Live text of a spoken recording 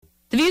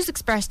views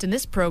expressed in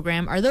this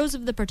program are those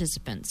of the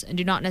participants and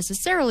do not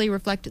necessarily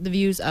reflect the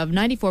views of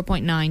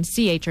 94.9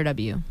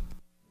 CHRW.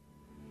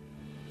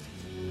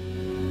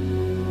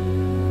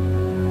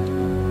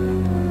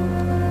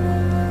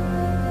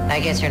 I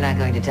guess you're not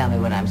going to tell me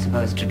what I'm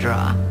supposed to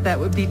draw. That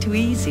would be too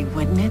easy,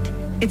 wouldn't it?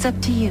 It's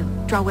up to you.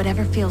 Draw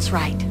whatever feels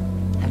right.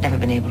 I've never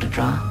been able to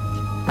draw.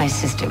 My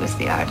sister was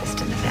the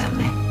artist in the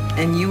family.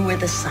 And you were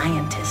the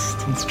scientist.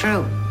 It's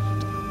true.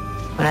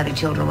 When other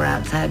children were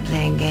outside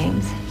playing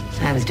games,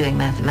 I was doing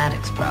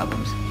mathematics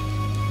problems.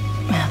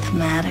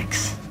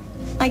 Mathematics.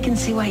 I can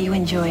see why you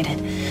enjoyed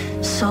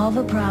it. Solve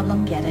a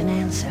problem, get an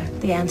answer.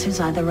 The answer's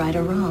either right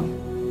or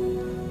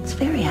wrong. It's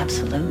very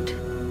absolute.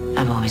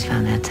 I've always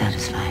found that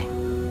satisfying.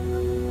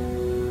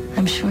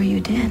 I'm sure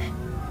you did.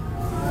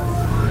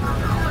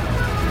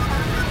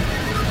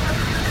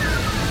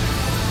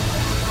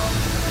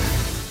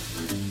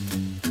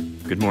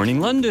 Good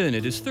morning, London.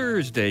 It is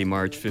Thursday,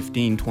 March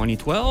 15,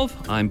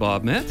 2012. I'm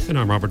Bob Metz. And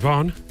I'm Robert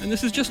Vaughn. And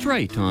this is Just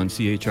Right on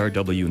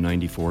CHRW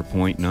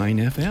 94.9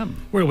 FM.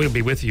 Where we'll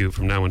be with you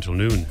from now until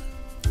noon.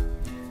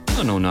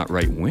 Oh, no, not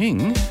right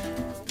wing.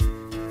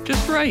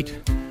 Just right.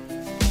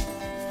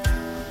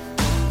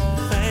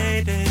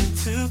 Fade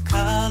into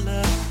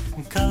color,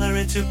 and color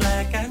into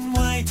black and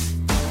white.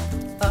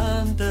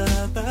 Under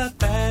the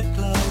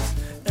bedclothes,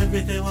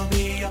 everything will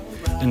be alright.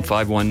 And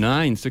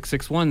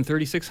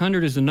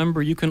 519-661-3600 is the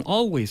number you can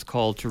always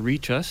call to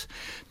reach us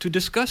to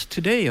discuss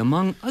today,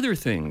 among other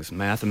things,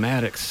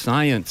 mathematics,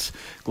 science,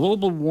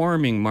 global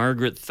warming,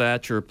 Margaret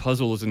Thatcher,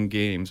 puzzles and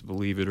games,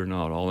 believe it or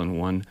not, all in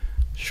one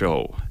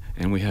show.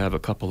 And we have a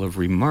couple of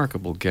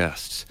remarkable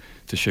guests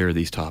to share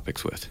these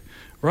topics with.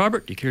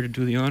 Robert, do you care to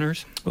do the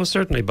honors? Well,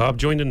 certainly, Bob.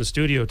 Joined in the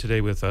studio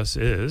today with us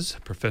is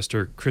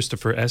Professor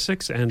Christopher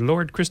Essex and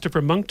Lord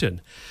Christopher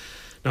Monckton.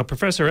 Now,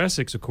 Professor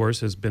Essex, of course,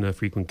 has been a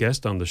frequent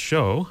guest on the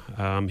show.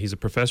 He's a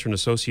professor and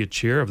associate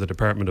chair of the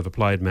Department of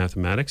Applied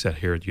Mathematics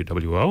here at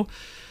UWO.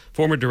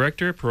 Former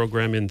director,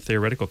 program in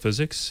theoretical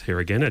physics, here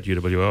again at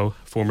UWO.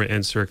 Former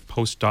NSERC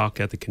postdoc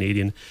at the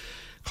Canadian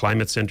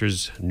Climate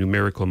Centre's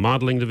Numerical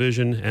Modeling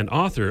Division, and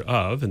author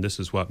of, and this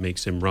is what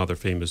makes him rather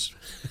famous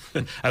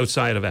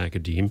outside of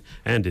academe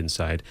and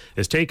inside,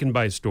 is Taken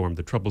by Storm,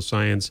 The Troubled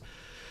Science,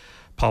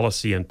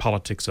 Policy and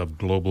Politics of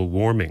Global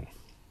Warming.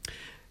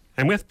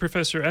 And with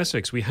Professor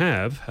Essex, we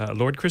have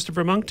Lord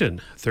Christopher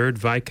Monckton, 3rd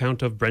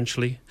Viscount of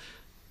Brenchley.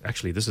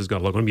 Actually, this is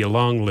going to be a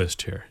long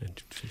list here.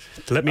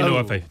 Let me know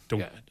if I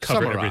don't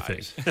cover everything.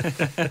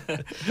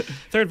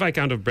 3rd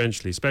Viscount of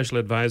Brenchley, Special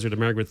Advisor to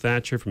Margaret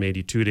Thatcher from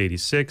 82 to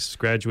 86,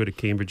 graduate of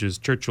Cambridge's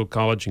Churchill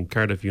College and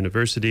Cardiff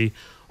University,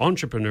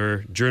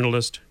 entrepreneur,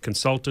 journalist,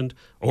 consultant,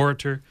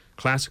 orator,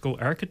 classical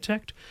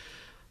architect,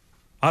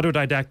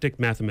 autodidactic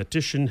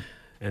mathematician,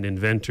 and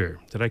inventor.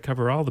 Did I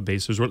cover all the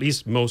bases, or at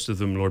least most of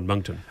them, Lord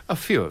Monckton? A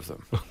few of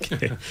them.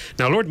 Okay.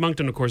 Now, Lord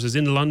Monckton, of course, is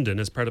in London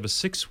as part of a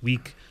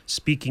 6-week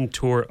speaking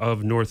tour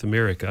of North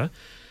America.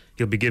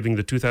 He'll be giving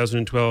the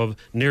 2012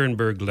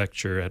 Nuremberg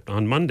Lecture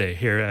on Monday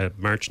here at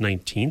March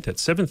 19th at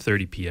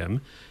 7:30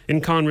 p.m. in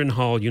Conran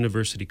Hall,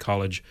 University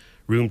College,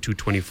 room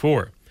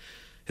 224.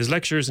 His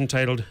lecture is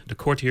entitled The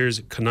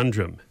Courtier's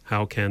Conundrum: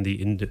 How Can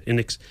the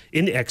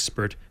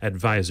Inexpert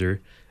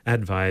Advisor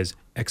Advise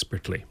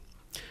Expertly?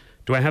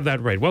 Do I have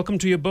that right? Welcome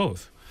to you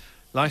both.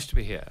 Nice to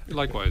be here.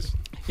 Likewise.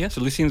 Yes,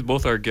 it seems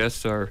both our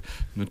guests are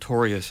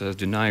notorious as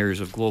deniers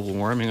of global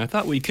warming. I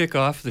thought we'd kick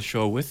off the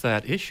show with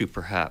that issue,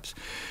 perhaps.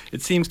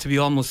 It seems to be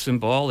almost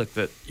symbolic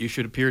that you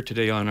should appear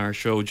today on our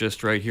show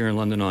just right here in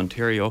London,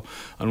 Ontario,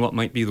 on what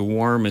might be the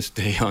warmest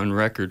day on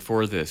record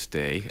for this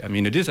day. I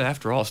mean, it is,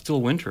 after all,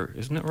 still winter,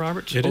 isn't it,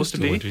 Robert? It is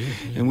still winter, yeah.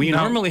 And we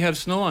normally have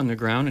snow on the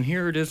ground, and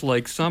here it is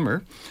like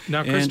summer.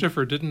 Now,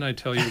 Christopher, didn't I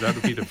tell you that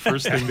would be the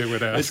first thing they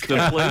would ask? It's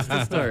the place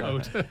to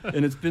start.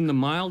 And it's been the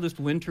mildest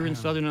winter in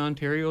southern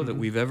Ontario that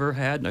we've ever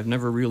had. I've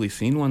never really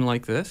seen one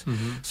like this.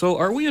 So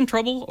are we in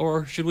trouble,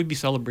 or should we be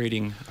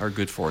celebrating our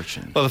good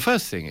fortune? Well, the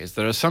first thing is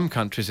there are some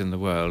countries in the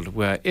world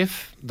where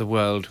if the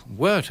world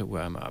were to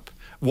warm up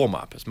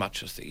as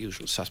much as the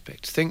usual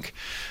suspects think,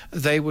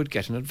 they would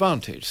get an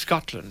advantage.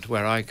 Scotland,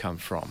 where I come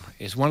from,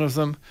 is one of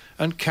them,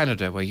 and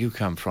Canada, where you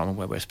come from and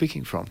where we're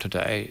speaking from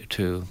today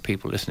to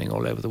people listening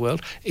all over the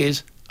world,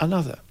 is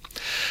another.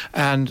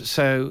 And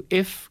so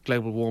if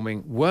global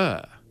warming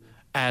were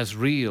as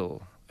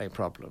real a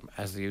problem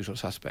as the usual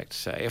suspects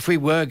say, if we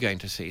were going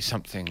to see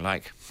something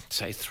like,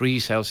 say, 3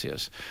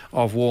 Celsius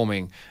of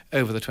warming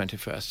over the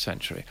 21st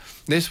century,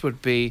 this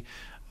would be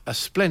a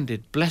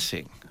splendid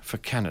blessing for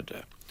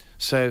Canada.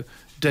 So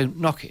don't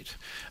knock it.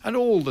 And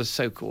all the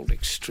so-called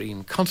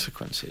extreme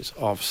consequences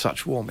of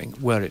such warming,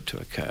 were it to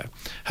occur,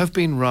 have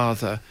been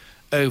rather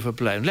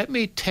overblown. Let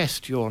me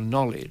test your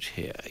knowledge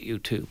here, you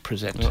two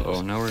presenters.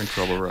 Uh-oh, now we're in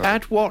trouble, Robert.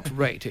 At what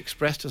rate,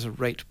 expressed as a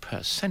rate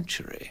per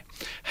century,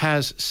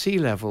 has sea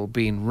level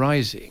been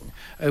rising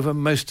over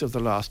most of the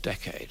last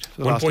decade?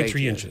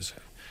 1.3 inches.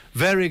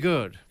 Very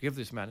good. Give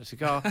this man a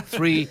cigar.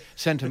 3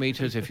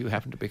 centimetres if you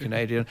happen to be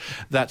Canadian.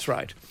 That's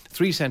right.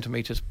 3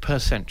 centimetres per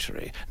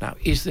century. Now,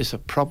 is this a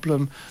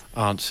problem?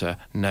 Answer,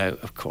 no,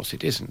 of course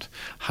it isn't.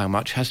 How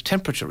much has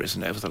temperature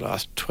risen over the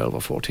last 12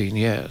 or 14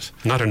 years?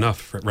 Not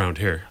enough around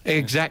here.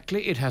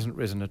 Exactly. It hasn't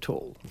risen at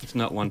all. It's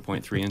not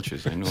 1.3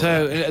 inches, I know.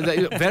 So,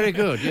 very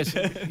good. Yes,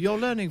 you're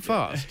learning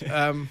fast.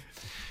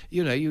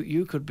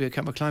 You could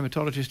become a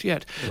climatologist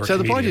yet. Or so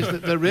the point comedian.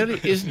 is that there really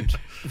isn't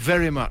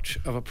very much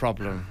of a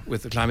problem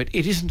with the climate.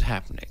 It isn't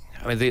happening.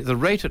 I mean, the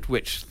rate at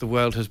which the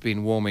world has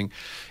been warming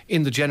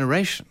in the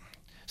generation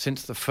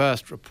since the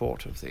first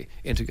report of the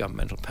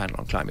Intergovernmental Panel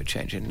on Climate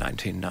Change in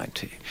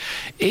 1990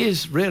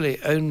 is really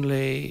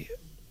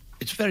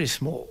it's very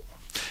small.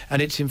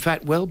 And it's in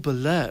fact well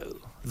below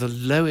the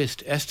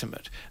lowest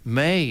estimate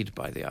made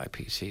by the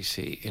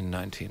IPCC in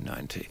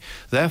 1990.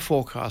 Their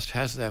forecast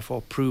has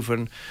therefore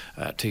proven,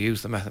 to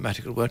use the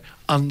mathematical word,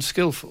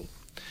 unskillful.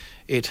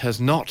 It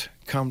has not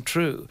come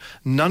true.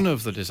 None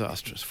of the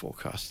disastrous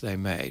forecasts they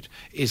made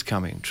is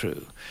coming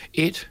true.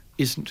 It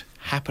isn't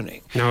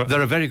happening. Now,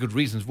 there are very good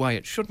reasons why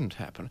it shouldn't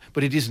happen,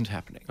 but it isn't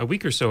happening. A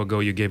week or so ago,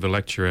 you gave a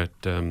lecture at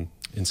in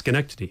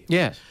Schenectady.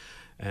 Yes.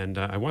 And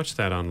I watched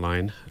that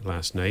online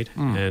last night,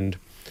 and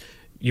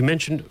you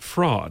mentioned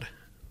fraud.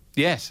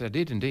 Yes, I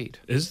did indeed.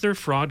 Is there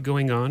fraud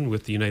going on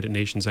with the United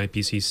Nations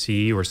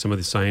IPCC or some of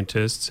the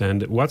scientists,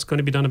 and what's going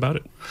to be done about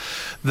it?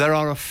 There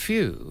are a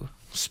few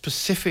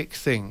specific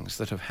things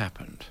that have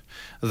happened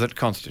that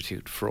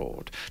constitute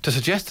fraud. To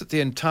suggest that the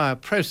entire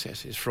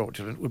process is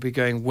fraudulent would be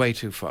going way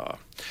too far.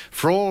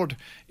 Fraud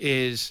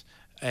is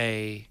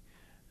an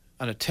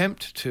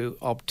attempt to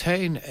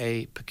obtain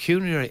a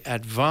pecuniary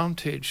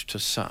advantage to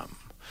some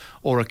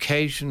or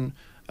occasion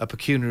a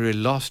pecuniary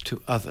loss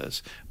to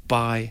others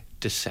by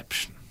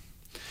deception.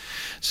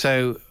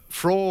 So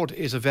fraud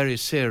is a very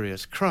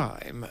serious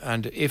crime,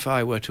 and if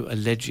I were to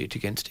allege it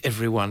against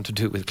everyone to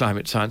do with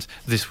climate science,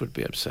 this would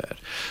be absurd.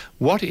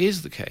 What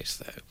is the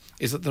case, though,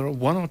 is that there are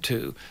 1 or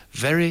 2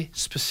 very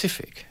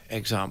specific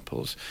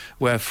examples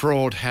where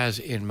fraud has,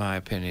 in my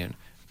opinion,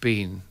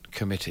 been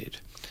committed.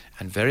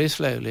 And very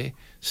slowly,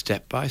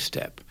 step by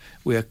step,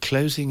 we are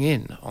closing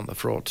in on the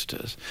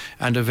fraudsters,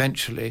 and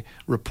eventually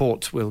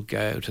reports will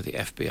go to the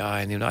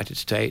FBI in the United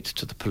States,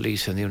 to the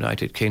police in the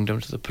United Kingdom,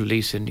 to the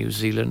police in New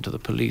Zealand, to the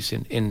police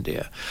in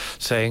India,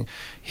 saying,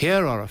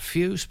 here are a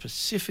few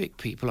specific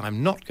people,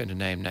 I'm not going to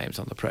name names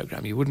on the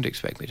program, you wouldn't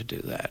expect me to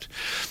do that,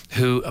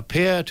 who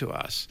appear to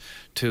us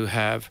to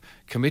have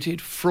committed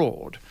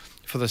fraud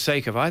for the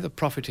sake of either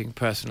profiting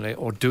personally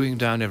or doing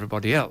down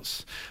everybody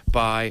else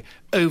by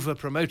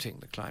over-promoting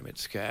the climate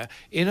scare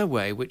in a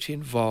way which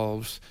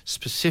involves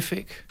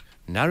specific,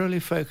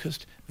 narrowly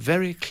focused,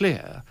 very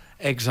clear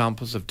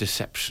examples of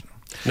deception.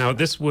 Now,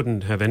 this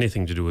wouldn't have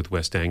anything to do with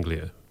West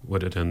Anglia,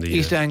 would it? And the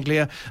East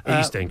Anglia.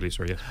 East Anglia,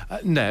 sorry,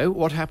 yes. No,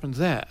 what happened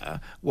there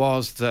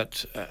was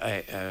that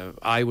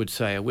I would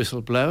say a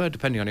whistleblower,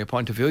 depending on your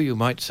point of view, you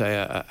might say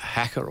a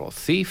hacker or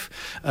thief,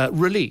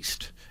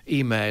 released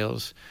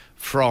emails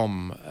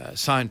from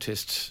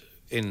scientists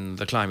in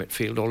the climate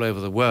field all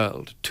over the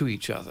world to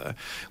each other,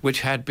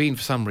 which had been,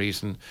 for some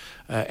reason,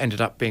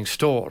 ended up being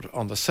stored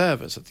on the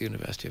servers at the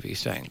University of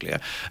East Anglia.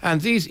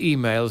 And these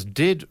emails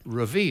did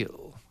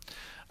reveal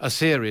a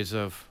series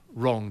of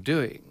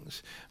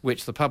wrongdoings,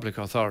 which the public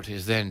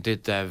authorities then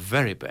did their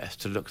very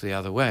best to look the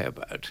other way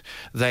about.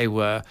 They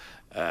were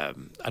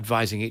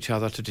advising each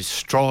other to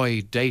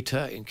destroy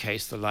data in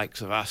case the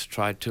likes of us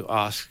tried to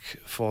ask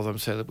for them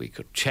so that we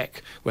could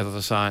check whether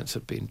the science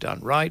had been done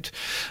right.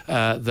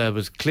 There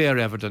was clear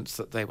evidence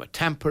that they were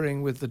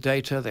tampering with the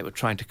data. They were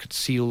trying to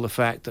conceal the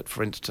fact that,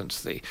 for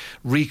instance, the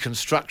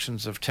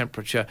reconstructions of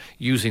temperature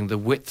using the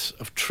widths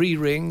of tree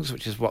rings,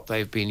 which is what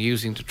they've been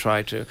using to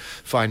try to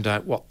find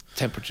out what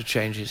temperature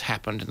changes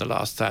happened in the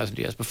last 1,000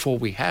 years before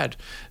we had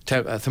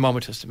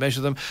thermometers to measure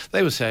them.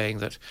 They were saying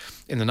that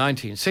in the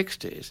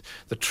 1960s,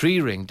 the tree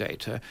ring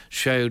data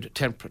showed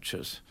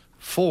temperatures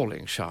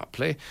falling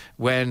sharply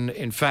when,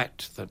 in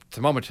fact, the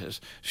thermometers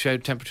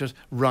showed temperatures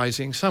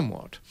rising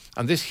somewhat.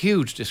 And this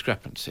huge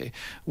discrepancy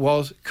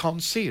was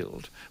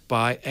concealed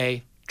by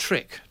a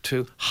trick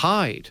to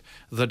hide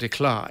the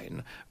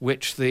decline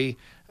which the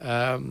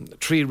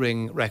tree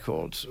ring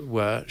records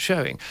were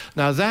showing.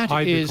 Now that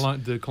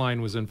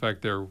decline was in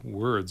fact their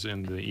words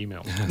in the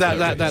email.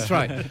 That's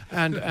right.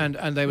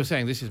 And they were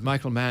saying this is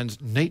Michael Mann's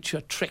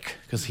nature trick,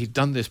 because he'd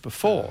done this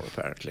before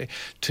apparently,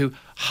 to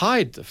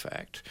hide the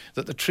fact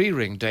that the tree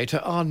ring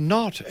data are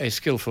not a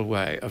skillful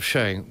way of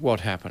showing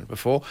what happened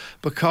before,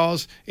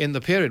 because in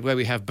the period where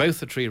we have both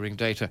the tree ring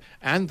data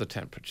and the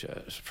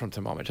temperatures from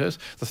thermometers,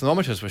 the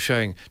thermometers were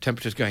showing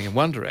temperatures going in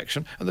one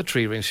direction and the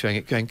tree rings showing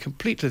it going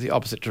completely the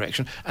opposite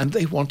direction, and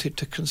they wanted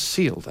to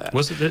conceal that.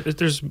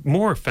 There's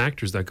more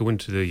factors that go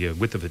into the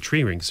width of the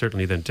tree ring,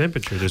 certainly, than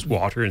temperature. There's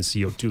water and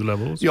CO2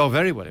 levels. You're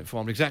very well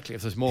informed, exactly.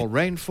 If there's more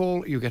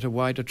rainfall, you get a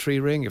wider tree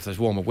ring. If there's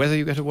warmer weather,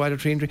 you get a wider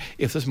tree ring.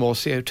 If there's more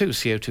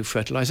CO2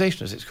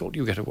 fertilization, as it's called,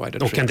 you get a wider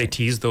tree ring. Can they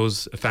tease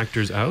those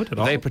factors out at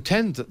all? They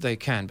pretend that they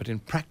can, but in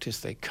practice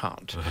they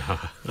can't.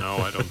 No,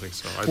 I don't think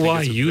so.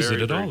 Why use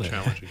it at all?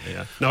 Challenging.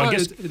 Yeah. No, I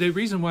guess the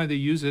reason why they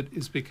use it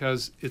is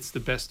because it's the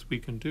best we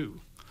can do.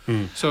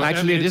 So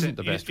actually, it isn't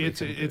the best.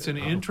 It's an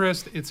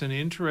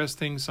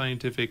interesting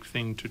scientific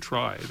thing to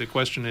try. The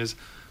question is,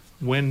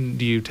 when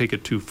do you take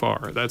it too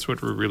far? That's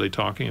what we're really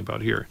talking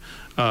about here.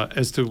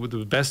 As to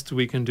the best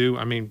we can do,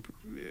 I mean,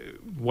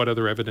 what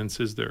other evidence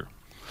is there?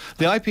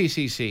 The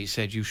IPCC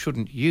said you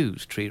shouldn't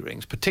use tree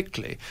rings,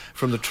 particularly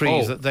from the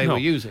trees that they were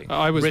using.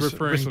 I was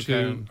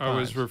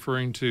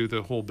referring to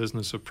the whole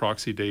business of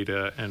proxy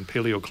data and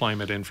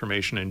paleoclimate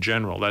information in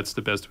general. That's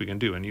the best we can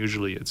do, and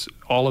usually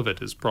all of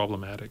it is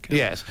problematic.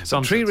 Yes,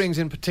 some tree rings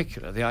in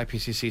particular, the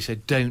IPCC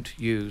said don't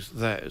use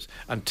those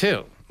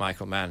until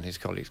Michael Mann and his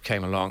colleagues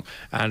came along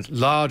and,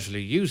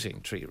 largely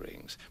using tree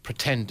rings,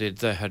 pretended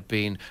there had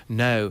been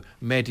no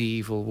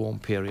medieval warm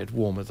period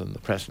warmer than the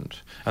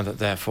present, and that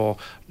therefore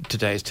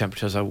today's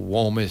temperatures are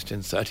warmest in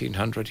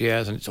 1300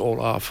 years and it's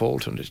all our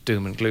fault and it's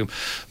doom and gloom.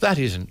 That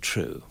isn't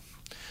true.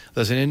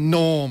 There's an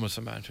enormous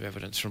amount of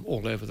evidence from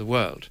all over the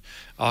world,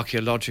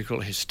 archaeological,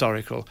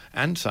 historical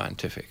and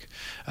scientific,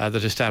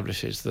 that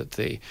establishes that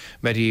the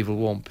medieval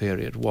warm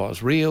period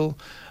was real,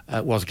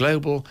 was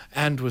global,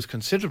 and was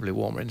considerably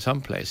warmer in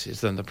some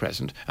places than the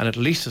present, and at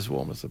least as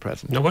warm as the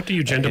present. Now, what do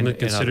you gentlemen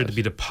consider to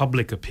be the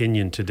public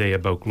opinion today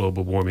about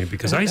global warming?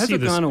 Because I see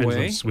this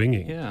pendulum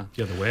swinging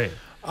the other way.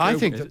 I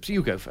think that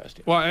you go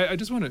first. Well, I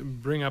just want to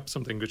bring up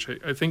something which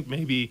I think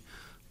maybe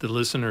the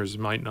listeners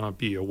might not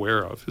be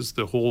aware of, is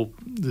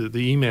the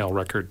email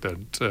record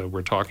that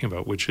we're talking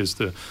about, which is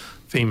the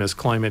famous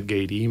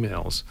ClimateGate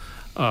emails.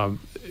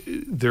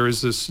 There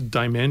is this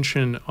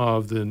dimension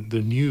of the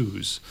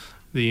news,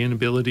 the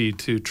inability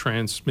to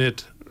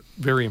transmit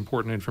very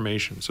important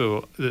information.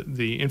 So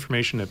the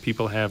information that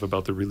people have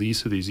about the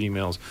release of these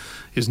emails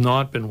has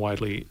not been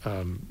widely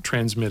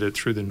transmitted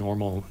through the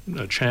normal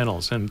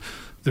channels. And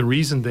the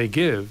reason they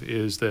give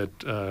is that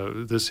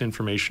this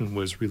information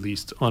was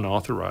released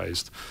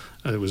unauthorized.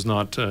 It was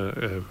not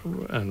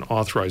an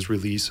authorized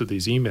release of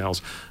these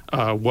emails,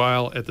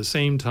 while at the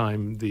same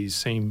time, these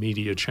same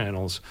media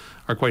channels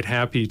are quite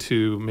happy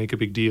to make a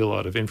big deal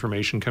out of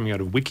information coming out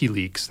of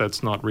WikiLeaks.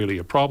 That's not really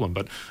a problem.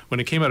 But when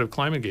it came out of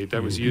ClimateGate,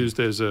 that was used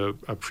as a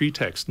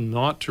pretext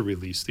not to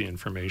release the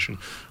information,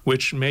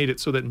 which made it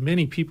so that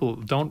many people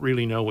don't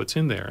really know what's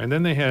in there. And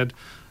then they had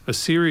a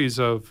series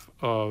of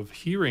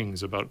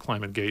hearings about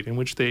ClimateGate in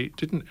which they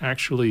didn't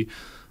actually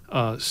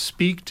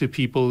speak to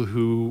people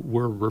who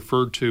were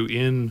referred to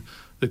in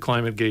the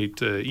ClimateGate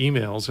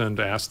emails and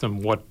ask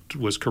them what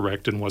was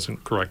correct and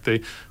wasn't correct.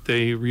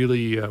 They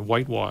really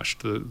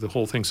whitewashed the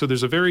whole thing. So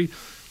there's a very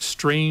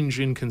strange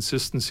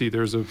inconsistency.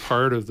 There's a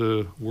part of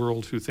the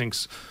world who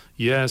thinks,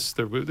 yes,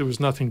 there was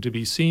nothing to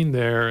be seen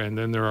there, and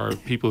then there are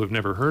people who've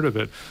never heard of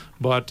it.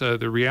 But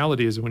the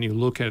reality is, when you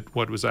look at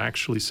what was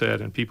actually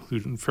said, and people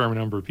who, a fair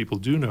number of people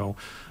do know,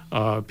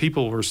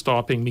 people were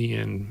stopping me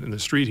in the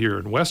street here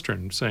in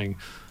Western saying,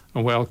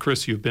 well,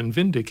 Chris, you've been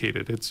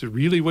vindicated. It's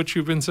really what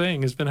you've been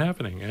saying has been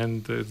happening.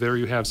 And there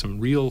you have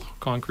some real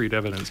concrete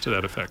evidence to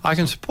that effect. I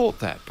can support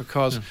that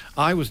because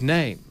I was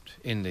named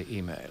in the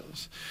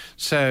emails.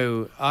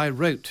 So I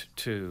wrote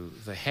to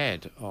the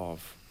head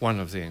of one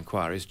of the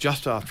inquiries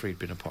just after he'd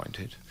been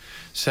appointed,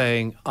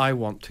 saying, I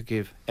want to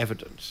give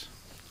evidence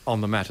on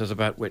the matters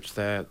about which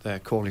they're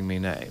calling me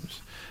names,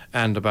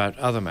 and about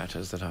other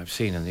matters that I've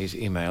seen in these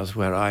emails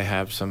where I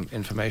have some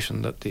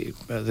information that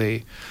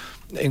the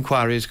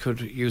inquiries could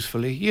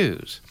usefully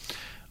use.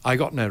 I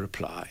got no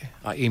reply.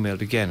 I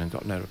emailed again and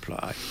got no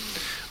reply.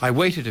 I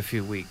waited a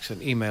few weeks and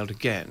emailed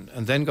again,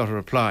 and then got a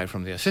reply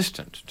from the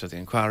assistant to the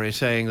inquiry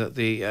saying that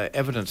the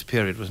evidence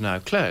period was now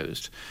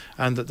closed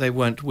and that they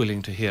weren't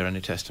willing to hear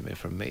any testimony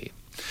from me.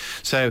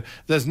 So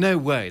there's no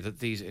way that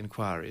these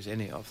inquiries,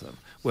 any of them,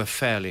 were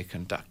fairly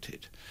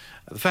conducted.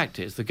 The fact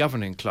is, the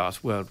governing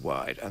class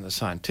worldwide and the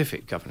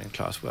scientific governing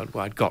class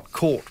worldwide got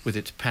caught with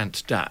its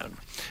pants down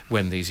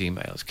when these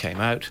emails came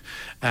out,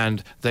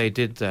 and they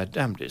did their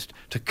damnedest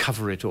to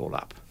cover it all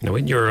up. Now,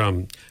 in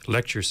your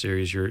lecture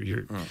series,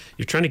 you're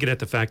trying to get at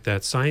the fact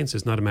that science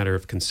is not a matter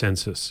of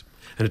consensus,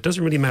 and it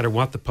doesn't really matter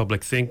what the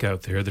public think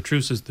out there. The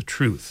truth is the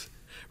truth,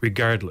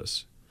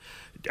 regardless.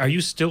 Are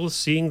you still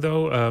seeing,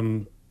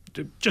 though,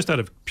 just out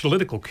of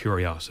political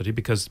curiosity,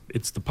 because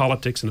it's the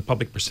politics and the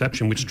public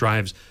perception which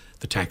drives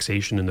the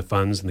taxation and the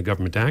funds and the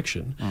government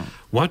action.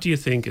 What do you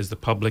think is the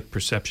public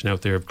perception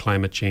out there of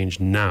climate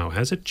change now?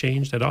 Has it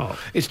changed at all?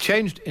 It's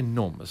changed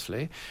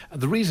enormously.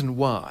 The reason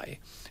why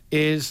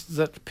is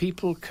that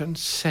people can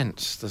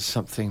sense there's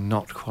something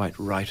not quite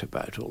right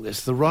about all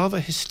this. The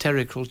rather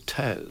hysterical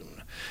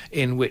tone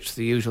in which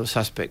the usual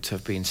suspects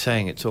have been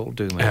saying it's all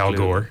doom and gloom. Al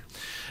Gore.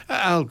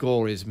 Al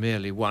Gore is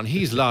merely one.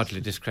 He's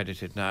largely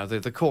discredited now.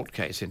 The court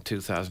case in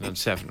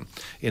 2007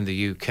 in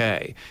the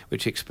UK,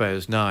 which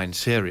exposed 9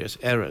 serious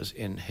errors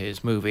in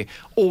his movie,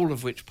 all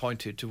of which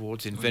pointed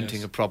towards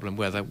inventing a problem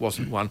where there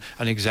wasn't one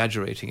and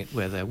exaggerating it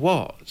where there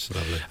was.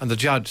 Lovely. And the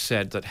judge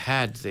said that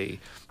had the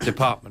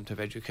Department of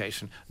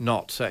Education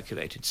not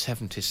circulated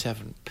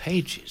 77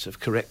 pages of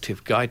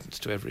corrective guidance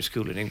to every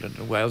school in England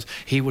and Wales,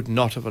 he would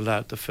not have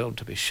allowed the film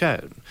to be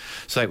shown.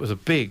 So it was a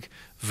big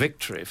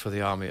victory for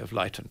the Army of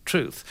Light and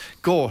Truth.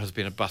 Gore has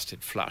been a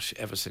busted flush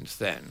ever since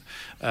then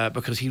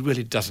because he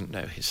really doesn't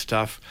know his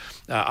stuff.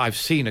 I've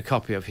seen a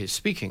copy of his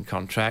speaking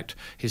contract.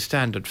 His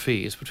standard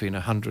fee is between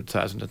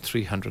 $100,000 and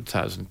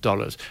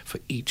 $300,000 for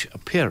each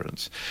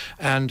appearance.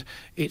 And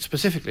it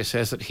specifically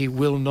says that he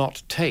will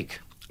not take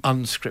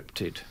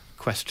unscripted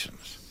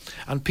questions.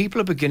 And people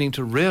are beginning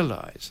to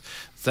realize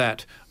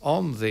that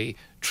on the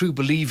true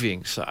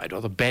believing side, or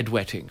the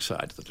bedwetting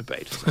side of the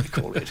debate, as they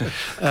call it,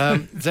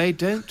 they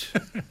don't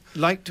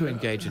like to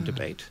engage in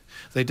debate.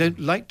 They don't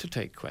like to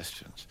take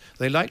questions.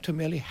 They like to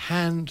merely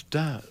hand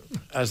down,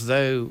 as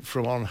though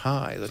from on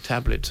high, the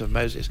tablets of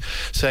Moses,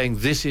 saying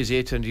this is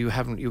it and you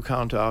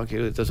can't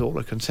argue, there's all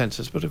a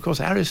consensus. But of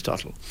course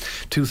Aristotle,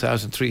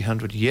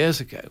 2,300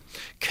 years ago,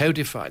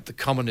 codified the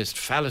commonest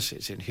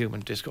fallacies in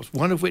human discourse,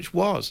 one of which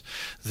was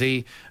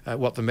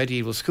what the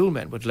medieval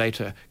schoolmen would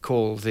later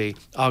call the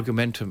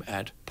argumentum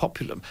ad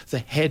populum, the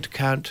head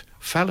count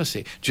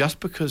fallacy. Just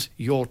because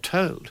you're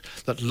told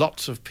that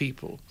lots of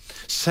people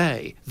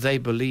say they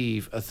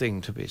believe a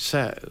thing to be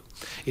so,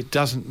 it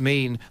doesn't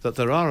mean that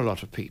there are a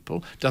lot of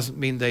people, doesn't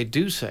mean they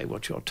do say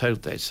what you're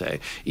told they say.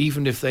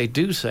 Even if they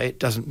do say it,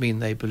 doesn't mean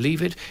they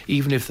believe it.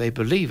 Even if they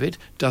believe it,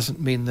 doesn't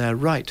mean they're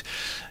right.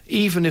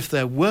 Even if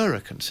there were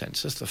a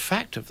consensus, the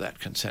fact of that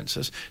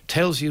consensus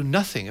tells you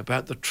nothing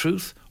about the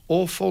truth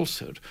or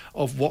falsehood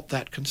of what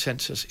that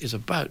consensus is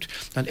about.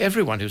 And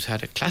everyone who's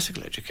had a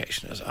classical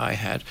education, as I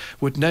had,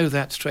 would know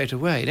that straight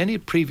away. In any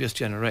previous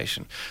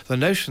generation, the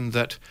notion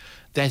that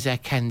there's a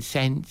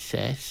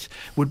consensus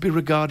would be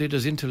regarded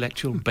as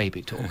intellectual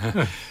baby talk.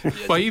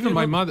 Well, even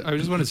my mother, I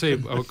just want to say,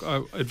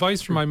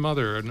 advice from my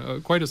mother,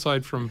 and quite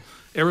aside from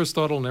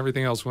Aristotle and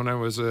everything else, when I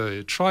was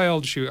a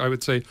child, I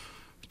would say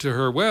to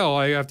her, well,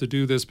 I have to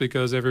do this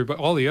because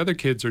all the other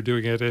kids are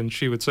doing it. And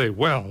she would say,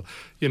 well,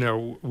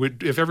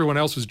 if everyone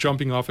else was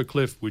jumping off a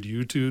cliff, would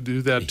you two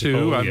do that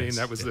too? I mean,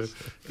 that was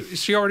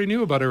she already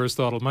knew about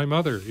Aristotle, my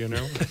mother,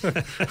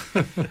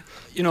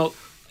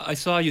 I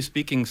saw you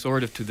speaking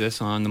sort of to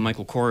this on the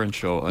Michael Corrin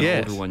show, an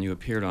older one you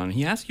appeared on.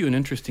 He asked you an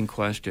interesting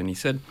question. He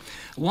said,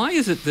 why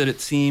is it that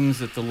it seems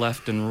that the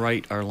left and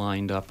right are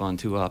lined up on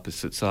two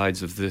opposite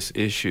sides of this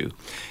issue?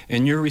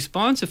 And your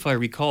response, if I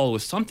recall,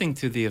 was something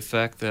to the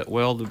effect that,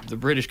 well, the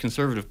British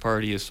Conservative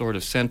Party is sort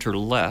of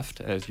center-left,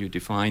 as you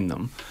define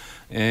them.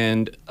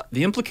 And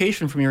the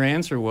implication from your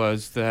answer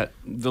was that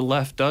the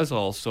left does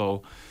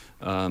also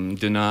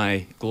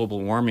deny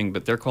global warming,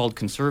 but they're called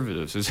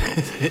conservatives.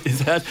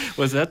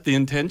 Was that the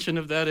intention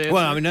of that answer?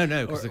 Well, I mean,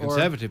 no, because the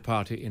Conservative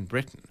Party in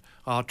Britain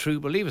are true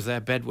believers.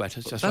 They're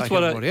bedwetters just like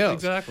everybody else.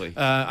 Exactly.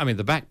 I mean,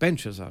 the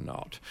backbenchers are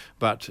not,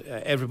 but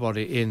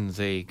everybody in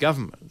the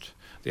government,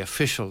 the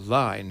official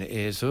line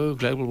is,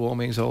 global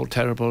warming's all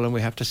terrible and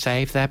we have to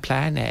save their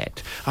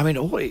planet. I mean,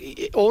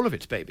 all of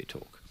it's baby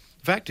talk.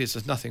 The fact is,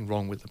 there's nothing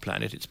wrong with the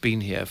planet. It's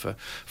been here for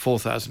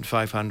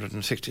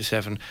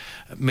 4,567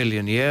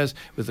 million years,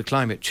 with the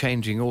climate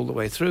changing all the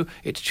way through.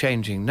 It's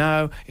changing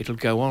now. It'll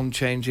go on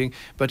changing.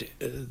 But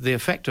the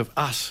effect of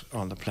us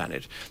on the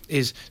planet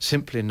is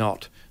simply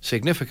not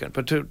significant.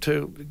 But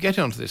to get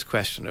onto this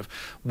question of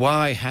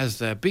why has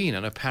there been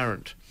an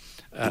apparent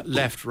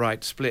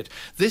left-right split,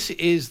 this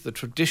is the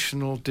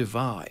traditional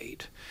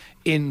divide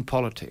in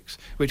politics,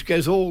 which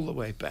goes all the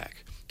way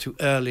back to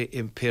early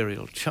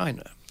imperial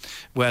China,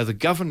 where the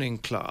governing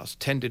class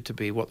tended to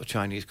be what the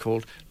Chinese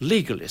called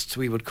legalists.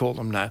 We would call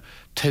them now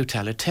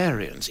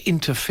totalitarians,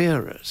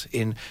 interferers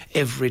in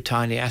every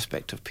tiny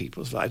aspect of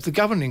people's lives. The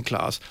governing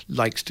class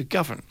likes to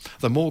govern.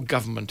 The more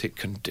government it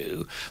can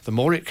do, the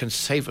more it can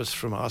save us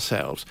from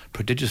ourselves,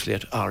 prodigiously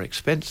at our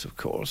expense, of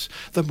course,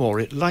 the more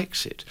it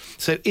likes it.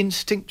 So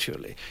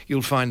instinctually,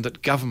 you'll find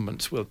that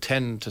governments will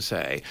tend to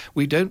say,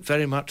 we don't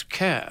very much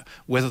care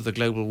whether the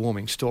global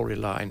warming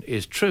storyline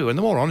is true. And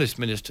the more honest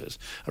ministers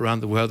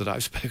around the world that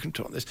I've spoken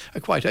to on this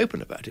are quite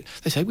open about it.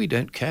 They say, we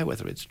don't care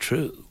whether it's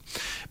true.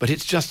 But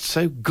it's just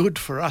so good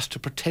for us to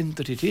pretend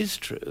that it is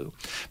true,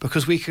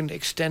 because we can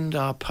extend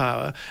our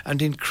power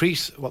and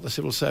increase what the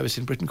civil service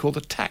in Britain call the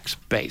tax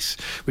base,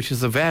 which is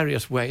the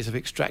various ways of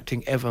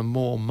extracting ever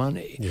more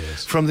money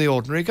from the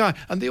ordinary guy.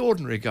 And the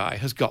ordinary guy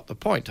has got the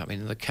point. I mean,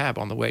 in the cab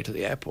on the way to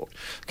the airport,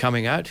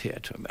 coming out here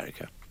to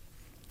America,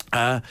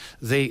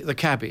 the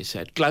cabbie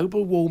said,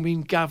 global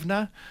warming,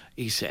 governor?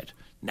 He said,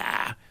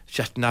 nah, it's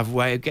just another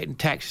way of getting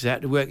taxes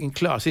out to the working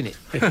class, isn't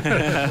it?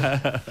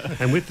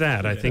 And with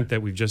that, I think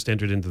that we've just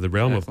entered into the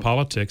realm of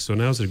politics, so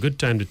now's a good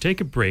time to take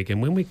a break.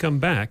 And when we come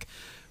back,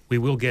 we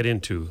will get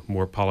into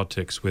more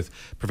politics with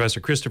Professor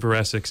Christopher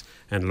Essex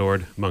and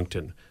Lord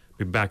Monckton.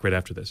 We'll be back right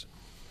after this.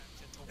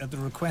 at the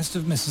request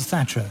of Mrs.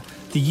 Thatcher,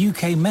 the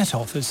UK Met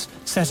Office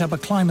set up a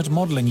climate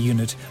modelling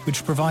unit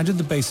which provided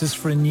the basis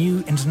for a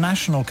new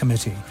international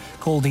committee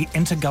called the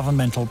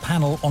Intergovernmental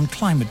Panel on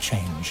Climate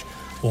Change,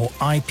 or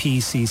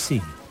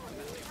IPCC.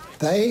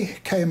 They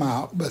came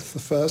out with the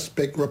first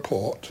big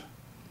report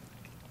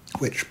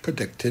which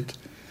predicted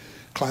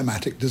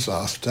climatic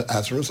disaster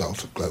as a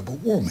result of global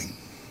warming.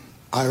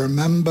 I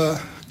remember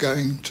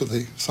going to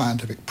the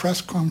scientific press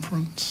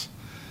conference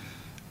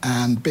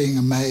and being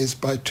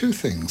amazed by two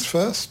things.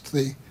 First,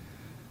 the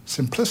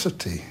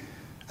simplicity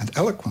and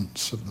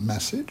eloquence of the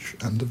message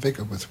and the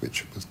vigor with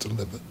which it was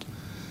delivered.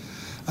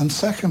 And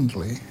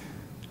secondly,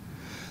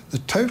 the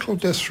total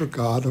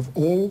disregard of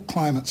all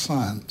climate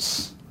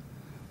science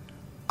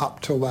up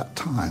till that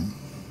time,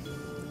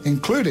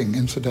 including,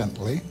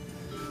 incidentally,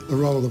 the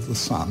role of the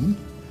sun,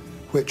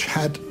 which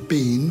had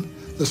been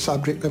the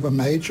subject of a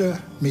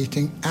major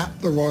meeting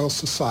at the Royal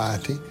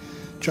Society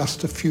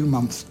just a few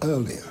months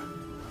earlier.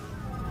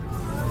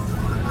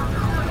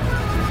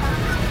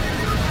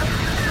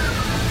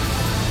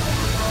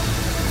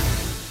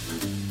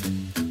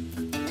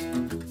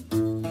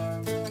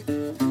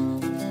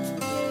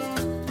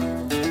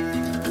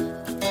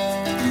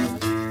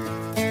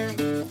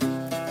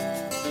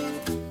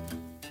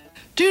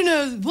 Do you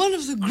know, one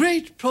of the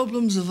great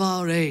problems of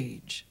our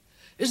age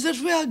is that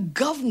we are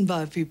governed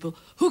by people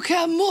who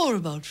care more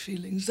about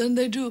feelings than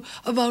they do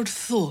about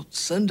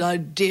thoughts and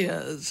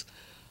ideas.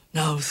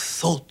 Now,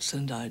 thoughts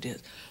and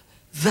ideas,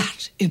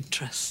 that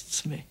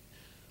interests me.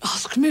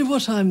 Ask me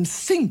what I'm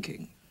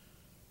thinking.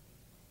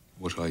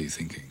 What are you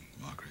thinking,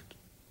 Margaret?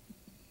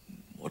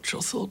 What's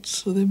your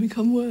thoughts, for they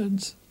become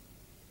words?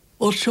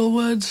 What's your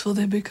words, for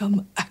they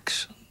become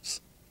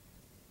actions?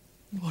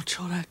 What's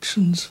your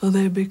actions, for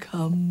they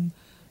become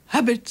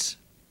habits?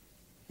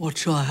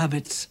 What's your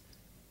habits,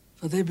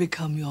 for they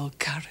become your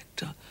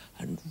character?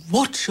 And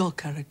what's your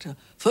character,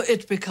 for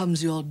it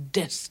becomes your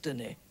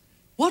destiny?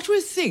 What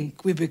we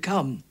think, we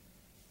become.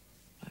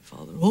 My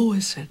father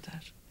always said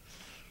that.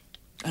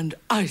 And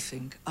I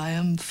think I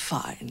am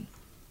fine.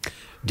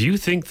 Do you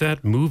think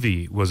that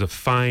movie was a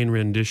fine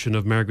rendition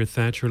of Margaret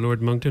Thatcher,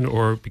 Lord Monckton,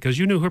 or because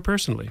you knew her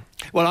personally?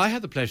 Well, I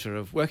had the pleasure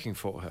of working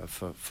for her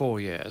for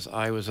 4 years.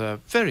 I was a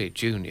very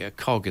junior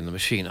cog in the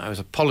machine. I was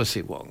a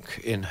policy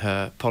wonk in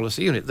her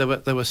policy unit.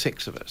 There were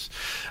 6 of us.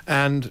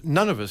 And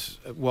none of us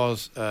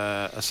was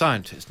a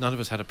scientist. None of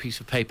us had a piece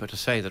of paper to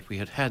say that we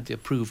had had the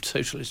approved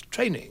socialist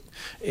training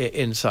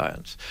in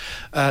science.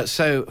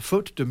 So,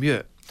 faute de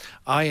mieux,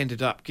 I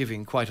ended up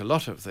giving quite a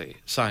lot of the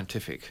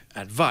scientific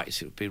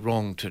advice. It would be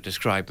wrong to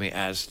describe me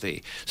as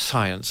the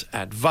science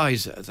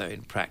advisor, though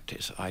in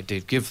practice I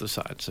did give the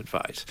science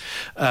advice.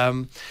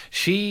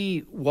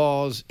 She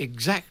was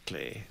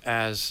exactly,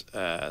 as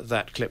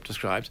that clip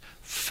describes,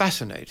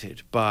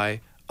 fascinated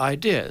by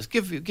ideas.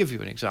 Give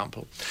you an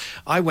example.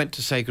 I went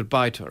to say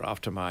goodbye to her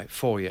after my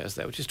 4 years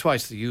there, which is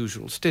twice the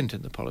usual stint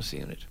in the policy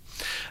unit.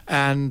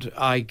 And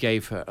I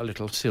gave her a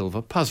little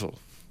silver puzzle,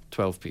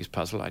 12-piece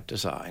puzzle I'd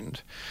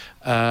designed,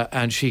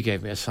 and she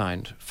gave me a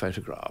signed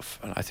photograph,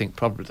 and I think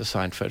probably the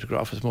signed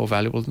photograph was more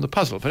valuable than the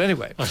puzzle, but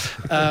anyway.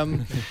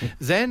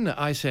 Then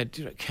I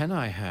said, can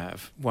I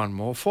have one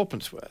more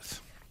fourpence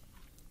worth?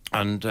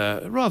 And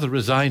rather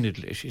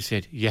resignedly she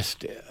said, yes,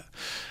 dear.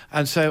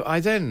 And so I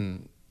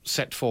then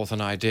set forth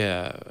an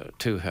idea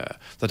to her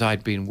that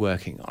I'd been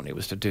working on. It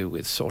was to do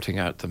with sorting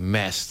out the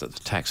mess that the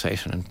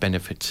taxation and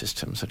benefit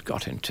systems had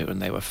got into, and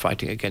they were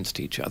fighting against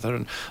each other,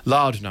 and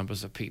large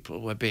numbers of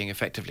people were being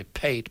effectively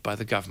paid by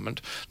the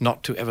government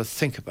not to ever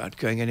think about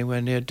going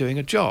anywhere near doing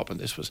a job, and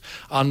this was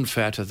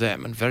unfair to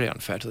them and very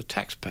unfair to the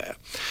taxpayer.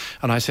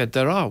 And I said,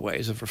 there are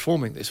ways of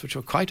reforming this which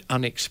are quite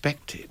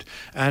unexpected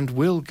and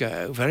will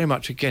go very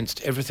much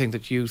against everything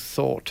that you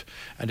thought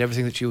and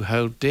everything that you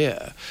hold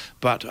dear.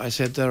 But I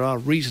said, there are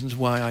reasons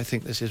why I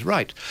think this is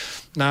right.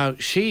 Now,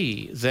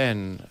 she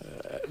then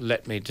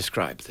let me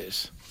describe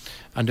this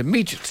and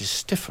immediately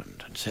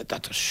stiffened and said,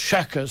 that's a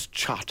shirker's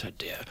charter,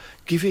 dear,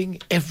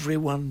 giving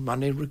everyone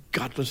money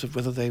regardless of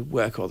whether they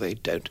work or they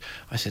don't.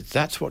 I said,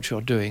 that's what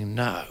you're doing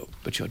now,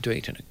 but you're doing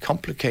it in a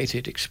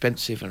complicated,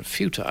 expensive and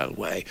futile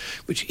way,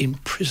 which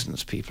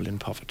imprisons people in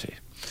poverty.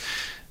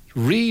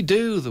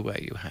 Redo the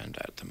way you hand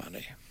out the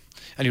money.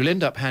 And you'll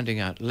end up handing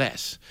out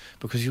less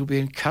because you'll be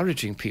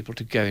encouraging people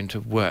to go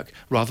into work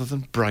rather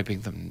than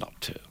bribing them not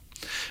to.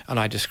 And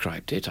I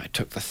described it. I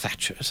took the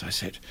Thatchers. I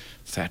said,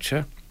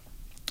 Thatcher,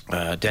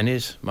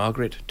 Dennis,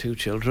 Margaret, 2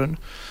 children.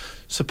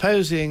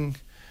 Supposing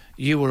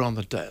you were on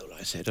the dole,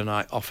 I said, and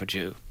I offered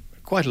you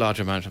quite a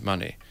large amount of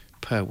money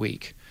per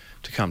week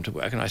to come to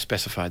work, and I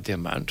specified the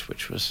amount,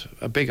 which was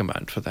a big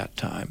amount for that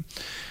time.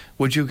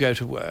 Would you go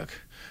to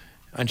work?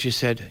 And she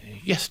said,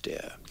 yes,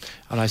 dear.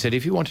 And I said,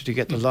 if you wanted to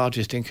get the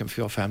largest income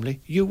for your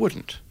family, you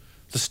wouldn't.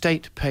 The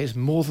state pays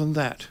more than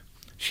that.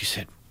 She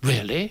said,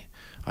 really?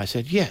 I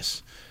said,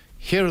 yes.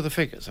 Here are the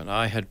figures. And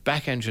I had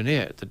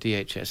back-engineered the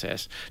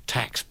DHSS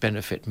tax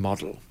benefit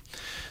model.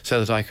 so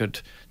that I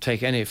could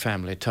take any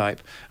family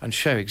type and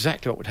show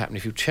exactly what would happen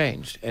if you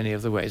changed any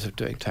of the ways of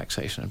doing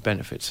taxation and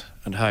benefits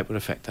and how it would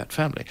affect that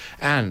family.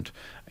 And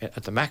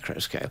at the macro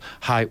scale,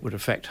 how it would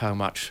affect how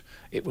much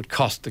it would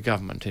cost the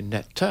government in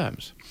net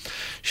terms.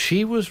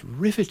 She was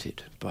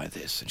riveted by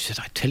this, and she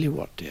said, I tell you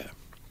what, dear,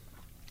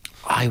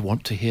 I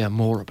want to hear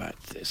more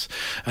about this.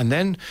 And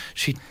then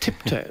she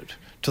tiptoed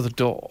to the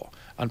door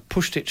and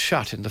pushed it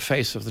shut in the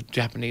face of the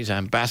Japanese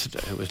ambassador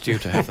who was due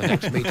to have the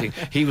next meeting.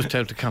 He was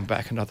told to come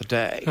back another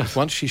day.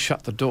 Once she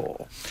shut the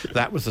door,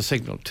 that was the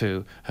signal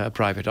to her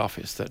private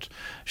office that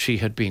she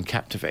had been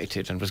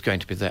captivated and was going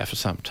to be there for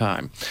some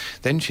time.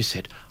 Then she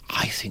said,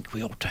 I think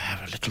we ought to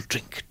have a little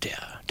drink, dear,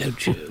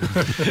 don't you?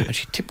 And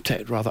she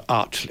tiptoed rather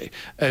archly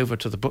over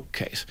to the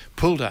bookcase,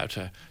 pulled out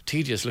a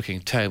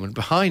tedious-looking tome, and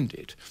behind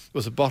it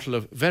was a bottle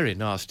of very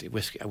nasty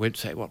whiskey. I won't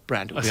say what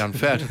brand, it would be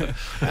unfair to them.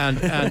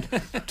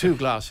 And 2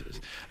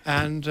 glasses.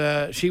 And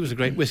she was a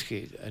great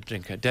whiskey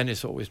drinker.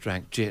 Dennis always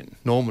drank gin.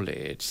 Normally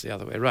it's the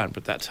other way around,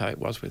 but that's how it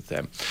was with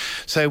them.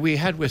 So we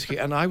had whiskey,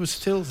 and I was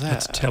still there.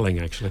 That's telling,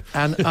 actually.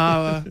 An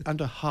hour and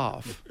a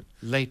half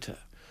later.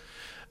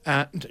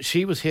 And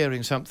she was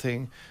hearing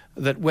something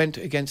that went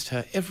against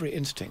her every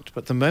instinct.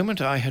 But the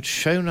moment I had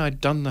shown I'd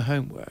done the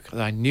homework,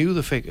 that I knew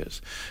the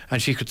figures, and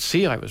she could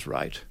see I was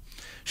right,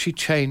 she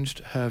changed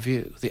her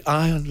view. The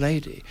Iron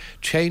Lady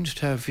changed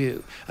her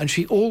view. And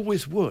she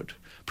always would,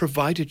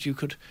 provided you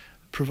could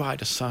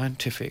provide a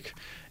scientific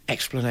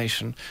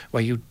explanation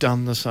where you'd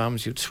done the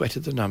sums, you'd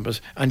sweated the numbers,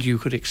 and you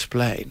could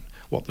explain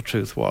what the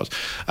truth was.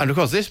 And of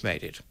course this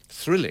made it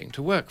thrilling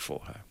to work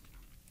for her.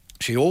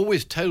 She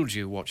always told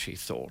you what she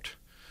thought.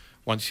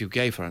 Once you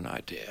gave her an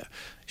idea,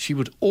 she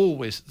would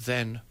always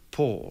then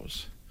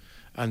pause.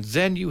 And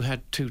then you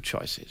had 2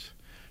 choices.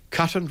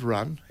 Cut and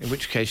run, in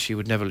which case she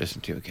would never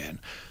listen to you again,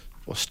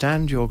 or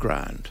stand your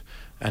ground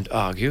and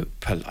argue,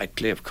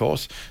 politely of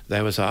course.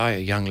 There was I, a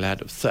young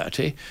lad of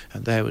 30,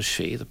 and there was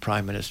she, the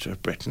Prime Minister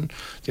of Britain.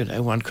 You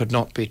know, one could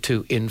not be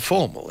too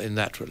informal in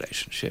that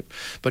relationship.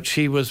 But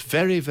she was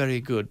very, very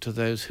good to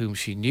those whom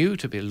she knew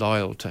to be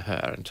loyal to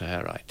her and to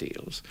her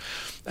ideals.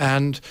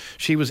 And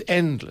she was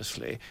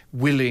endlessly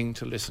willing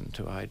to listen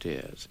to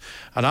ideas.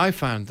 And I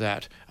found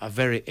that a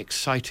very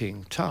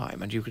exciting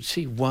time, and you could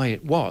see why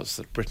it was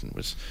that Britain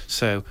was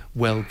so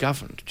well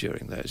governed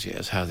during those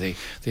years, how the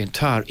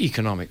entire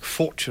economic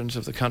fortunes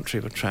of the country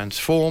were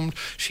transformed.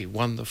 She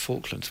won the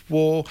Falklands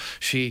War.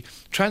 She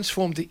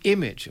transformed the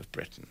image of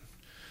Britain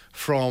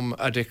from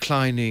a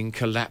declining,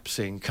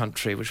 collapsing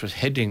country which was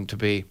heading to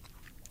be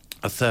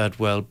a third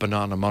world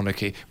banana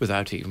monarchy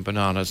without even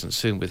bananas and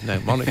soon with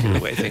no monarchy the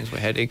way things were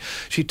heading.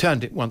 She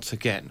turned it once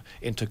again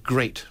into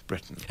Great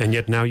Britain. And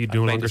yet now you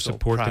no longer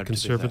support the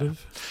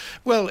Conservative?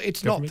 Well,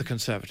 it's not the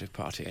Conservative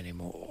Party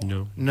anymore.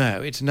 No.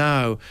 No, it's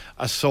now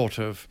a sort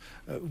of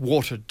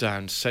watered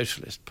down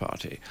socialist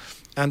party.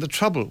 And the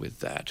trouble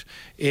with that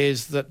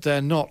is that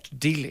they're not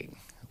dealing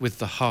with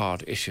the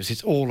hard issues.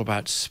 It's all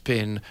about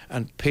spin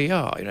and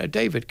PR. You know,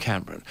 David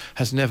Cameron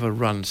has never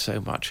run so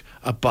much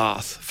a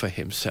bath for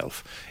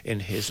himself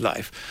in his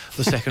life.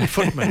 The second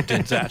footman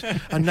did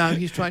that, and now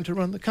he's trying to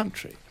run the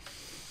country.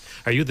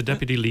 Are you the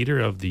deputy leader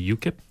of the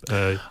UKIP?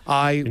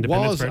 I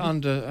was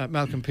under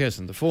Malcolm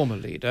Pearson, the former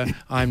leader.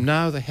 I'm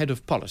now the head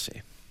of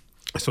policy.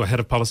 So head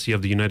of policy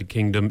of the United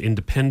Kingdom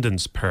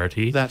Independence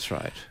Party. That's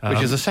right,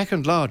 which is the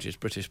second largest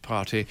British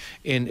party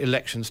in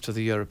elections to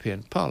the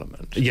European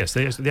Parliament. Yes,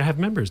 they have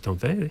members, don't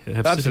they?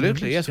 Have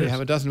Absolutely, yes, we have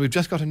a dozen. We've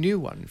just got a new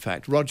one, in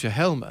fact, Roger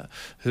Helmer,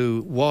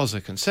 who was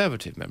a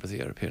Conservative member of the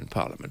European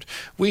Parliament.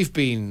 We've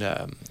been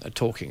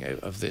talking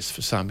of this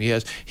for some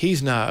years.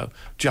 He's now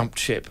jumped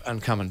ship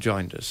and come and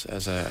joined us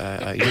as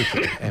a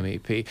UKIP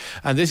MEP,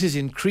 and this is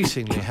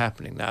increasingly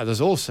happening now.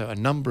 There's also a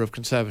number of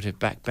Conservative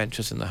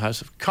backbenchers in the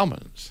House of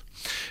Commons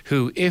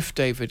who, if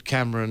David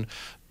Cameron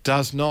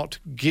does not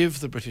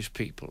give the British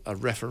people a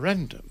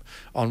referendum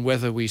on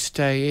whether we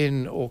stay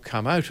in or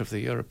come out of the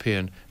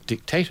European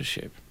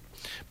dictatorship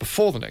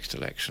before the next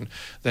election,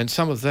 then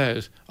some of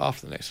those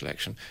after the next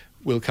election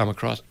will come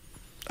across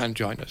and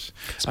join us.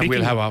 And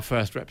we'll have our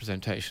first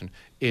representation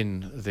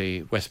in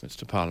the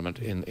Westminster Parliament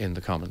in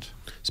the Commons.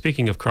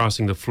 Speaking of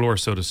crossing the floor,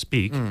 so to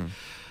speak,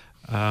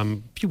 a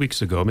few weeks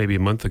ago, maybe a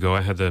month ago,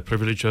 I had the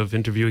privilege of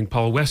interviewing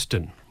Paul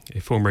Weston, a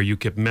former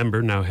UKIP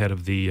member, now head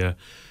of the,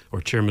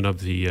 or chairman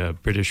of the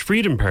British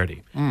Freedom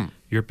Party.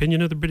 Your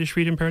opinion of the British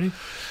Freedom Party?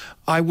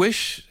 I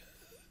wish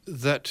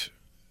that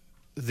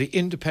the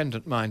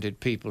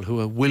independent-minded people who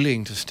are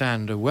willing to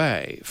stand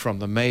away from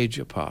the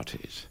major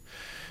parties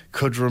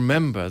could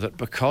remember that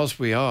because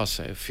we are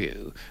so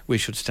few, we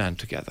should stand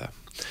together.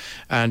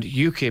 And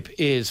UKIP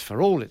is,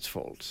 for all its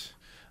faults,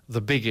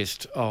 the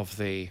biggest of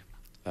the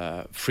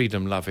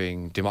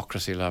freedom-loving,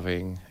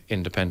 democracy-loving,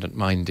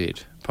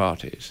 independent-minded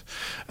parties.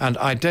 And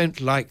I don't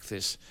like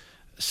this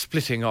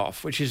splitting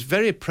off, which is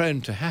very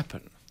prone to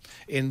happen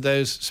in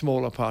those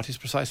smaller parties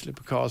precisely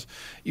because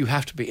you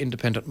have to be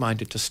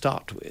independent-minded to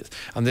start with,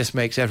 and this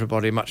makes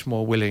everybody much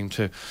more willing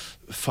to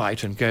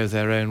fight and go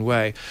their own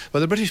way.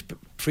 Well, the British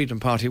Freedom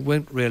Party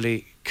won't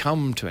really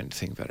come to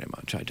anything very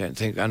much, I don't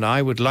think, and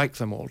I would like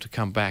them all to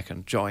come back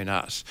and join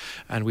us,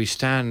 and we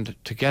stand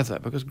together,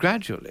 because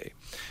gradually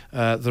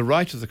the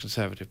right of the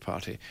Conservative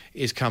Party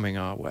is coming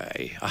our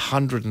way.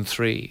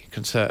 103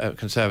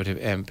 Conservative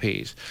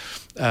MPs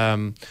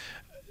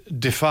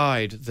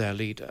defied their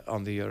leader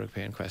on the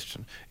European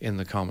question in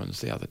the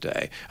Commons the other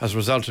day, as a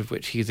result of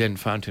which he then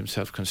found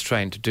himself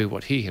constrained to do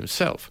what he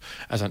himself,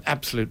 as an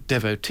absolute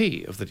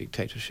devotee of the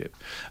dictatorship,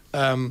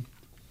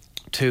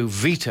 to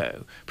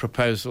veto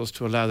proposals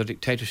to allow the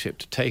dictatorship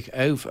to take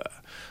over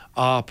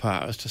our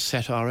powers to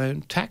set our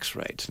own tax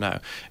rates. Now,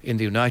 in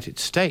the United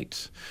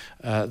States,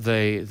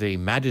 the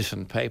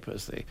Madison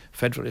papers, the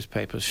Federalist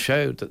papers,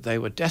 showed that they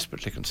were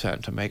desperately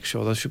concerned to make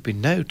sure there should be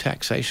no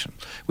taxation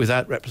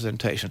without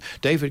representation.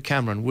 David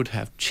Cameron would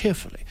have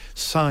cheerfully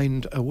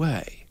signed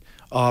away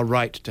our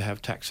right to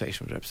have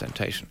taxation with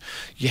representation.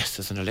 Yes,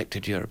 there's an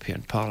elected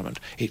European Parliament.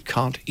 It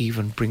can't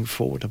even bring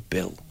forward a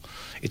bill.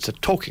 It's a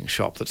talking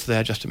shop that's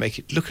there just to make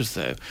it look as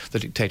though the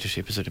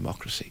dictatorship is a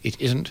democracy. It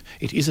isn't.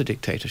 It is a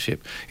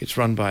dictatorship. It's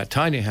run by a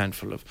tiny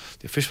handful of,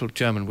 the official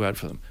German word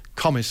for them,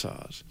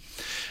 commissars.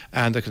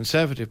 And the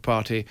Conservative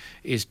Party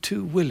is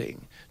too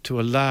willing to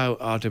allow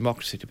our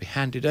democracy to be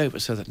handed over,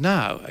 so that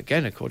now,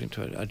 again, according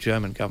to a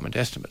German government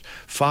estimate,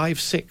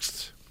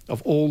 5/6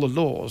 of all the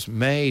laws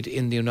made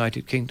in the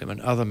United Kingdom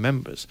and other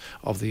members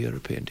of the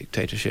European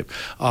dictatorship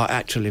are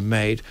actually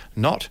made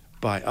not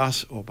by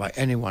us or by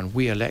anyone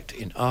we elect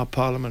in our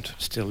parliament,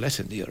 still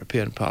less in the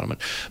European Parliament,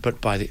 but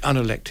by the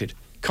unelected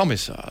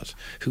commissars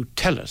who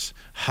tell us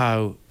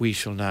how we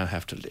shall now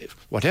have to live.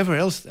 Whatever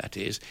else that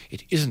is,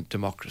 it isn't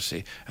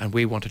democracy, and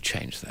we want to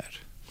change that.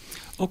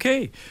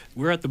 Okay,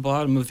 we're at the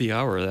bottom of the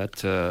hour.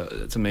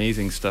 That's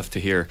amazing stuff to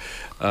hear.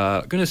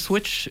 Going to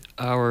switch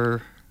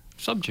our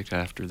subject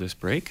after this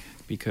break,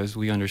 because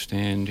we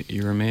understand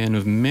you're a man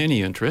of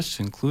many interests,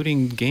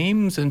 including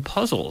games and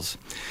puzzles,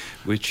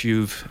 which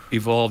you've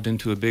evolved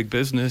into a big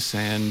business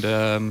and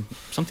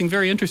something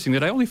very interesting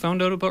that I only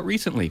found out about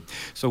recently.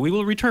 So we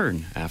will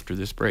return after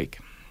this break.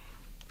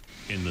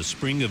 In the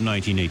spring of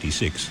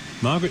 1986,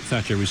 Margaret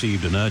Thatcher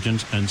received an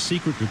urgent and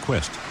secret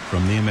request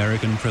from the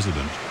American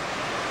president.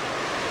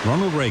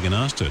 Ronald Reagan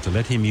asked her to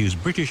let him use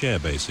British air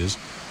bases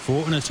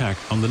for an attack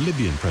on the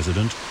Libyan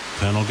president,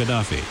 Colonel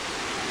Gaddafi.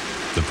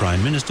 The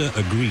Prime Minister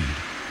agreed.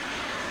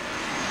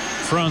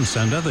 France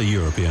and other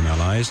European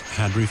allies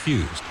had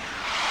refused.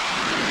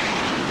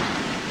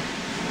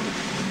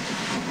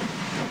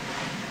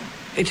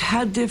 It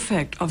had the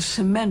effect of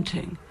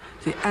cementing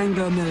the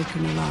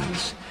Anglo-American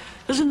alliance.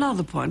 There's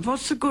another point.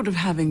 What's the good of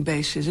having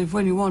bases if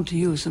when you want to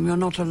use them, you're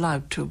not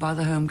allowed to by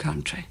the home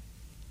country?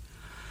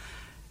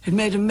 It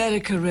made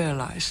America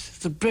realize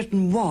that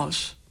Britain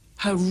was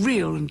her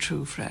real and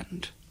true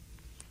friend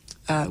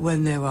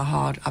when they were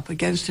hard up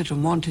against it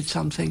and wanted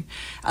something,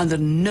 and that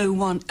no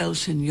one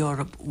else in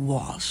Europe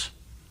was.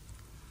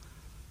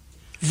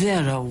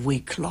 They're a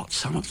weak lot,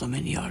 some of them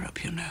in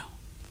Europe, you know.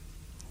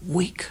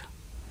 Weak,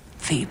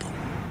 feeble.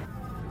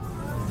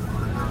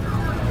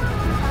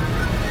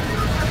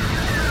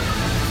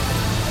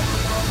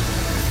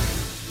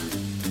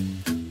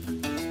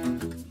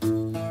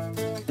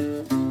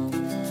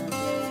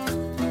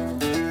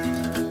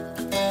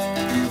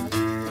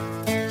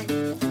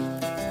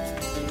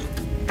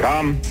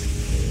 Come.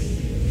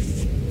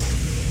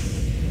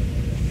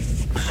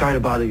 Sorry to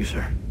bother you,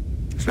 sir.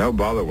 It's no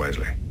bother,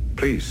 Wesley.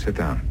 Please, sit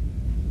down.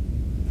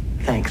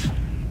 Thanks.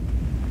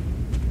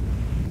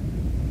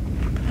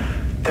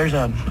 There's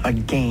a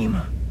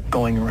game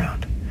going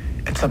around.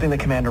 It's something that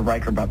Commander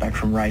Riker brought back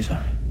from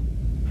Ryza.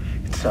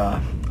 It's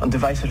a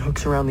device that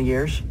hooks around the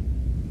ears.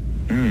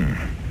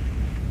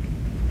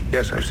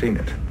 Yes, I've seen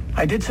it.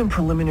 I did some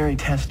preliminary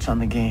tests on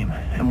the game,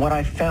 and what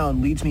I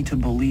found leads me to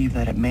believe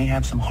that it may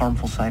have some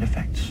harmful side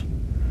effects.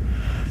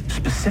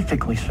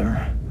 Specifically,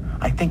 sir,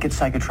 I think it's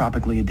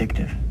psychotropically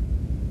addictive.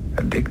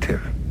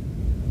 Addictive?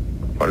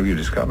 What have you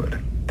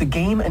discovered? The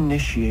game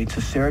initiates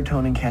a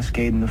serotonin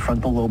cascade in the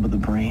frontal lobe of the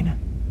brain.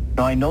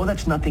 Now, I know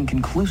that's nothing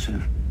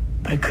conclusive,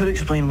 but it could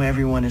explain why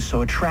everyone is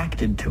so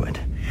attracted to it.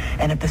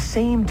 And at the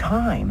same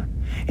time,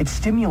 it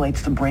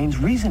stimulates the brain's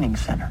reasoning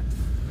center.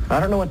 I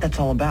don't know what that's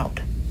all about.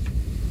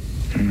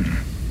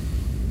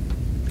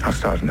 I'll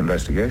start an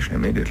investigation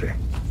immediately.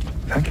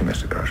 Thank you,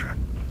 Mr. Grosher.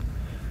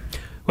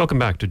 Welcome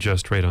back to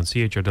Just Right on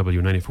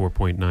CHRW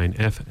 94.9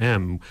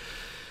 FM,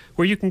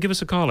 where you can give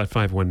us a call at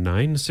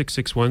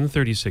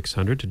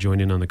 519-661-3600 to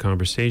join in on the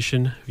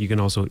conversation. You can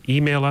also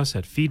email us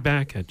at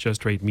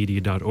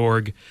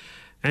feedback@justrightmedia.org,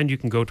 and you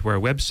can go to our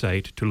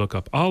website to look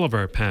up all of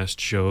our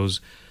past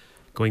shows,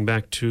 going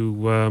back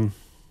to,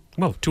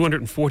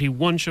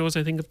 241 shows,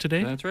 I think, of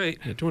today. That's right.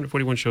 Yeah,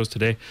 241 shows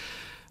today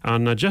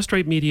on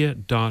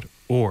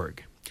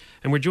justrightmedia.org.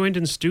 And we're joined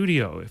in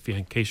studio,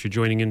 in case you're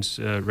joining in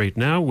right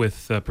now,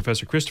 with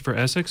Professor Christopher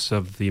Essex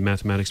of the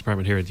Mathematics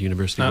Department here at the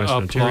University of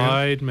Western Ontario.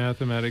 Applied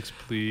mathematics,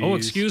 please. Oh,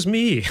 excuse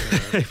me.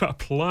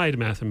 Applied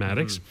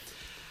mathematics.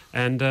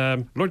 And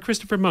Lord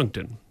Christopher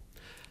Monckton,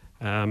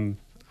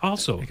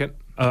 also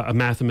a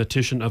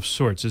mathematician of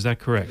sorts. Is that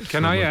correct?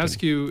 Can I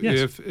ask you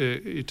Yes.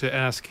 to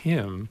ask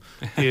him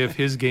if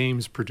his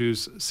games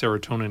produce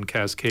serotonin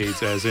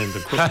cascades, as in the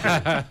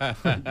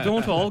quick game?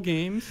 Don't all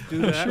games do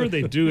that? I'm sure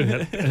they do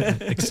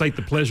excite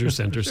the pleasure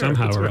center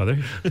somehow or other.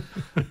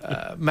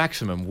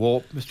 Maximum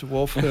warp, Mr.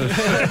 Wolf.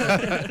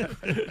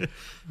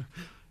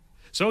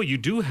 So you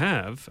do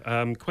have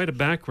quite a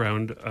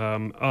background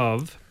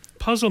of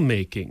puzzle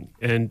making,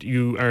 and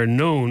you are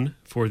known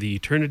for the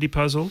Eternity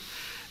puzzle,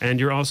 and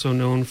you're also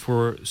known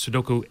for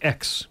Sudoku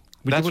X.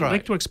 Would That's you right.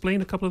 like to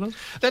explain a couple of those?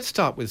 Let's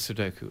start with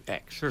Sudoku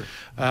X. Sure.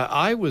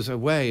 I was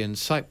away in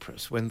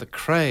Cyprus when the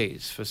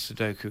craze for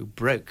Sudoku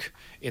broke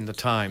in the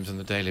Times and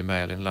the Daily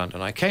Mail in London.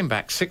 I came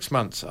back 6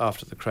 months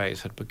after the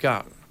craze had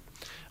begun,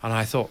 and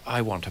I thought,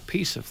 I want a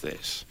piece of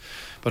this.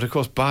 But of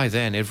course, by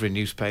then, every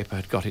newspaper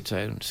had got its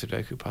own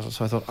Sudoku puzzle,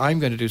 so I thought, I'm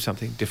going to do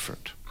something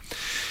different.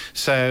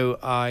 So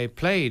I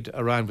played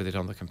around with it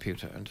on the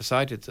computer and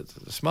decided that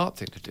the smart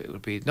thing to do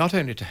would be not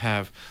only to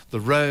have the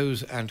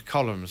rows and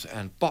columns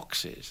and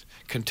boxes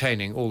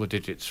containing all the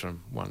digits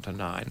from 1 to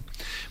 9,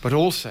 but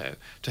also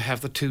to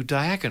have the two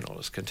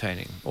diagonals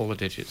containing all the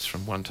digits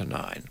from 1 to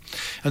 9.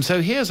 And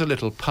so here's a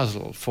little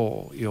puzzle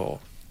for your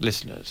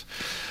listeners.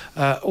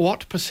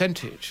 What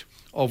percentage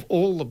of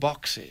all the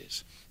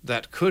boxes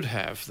that could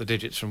have the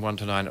digits from 1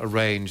 to 9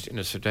 arranged in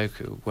a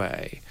Sudoku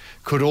way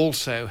could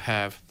also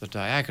have the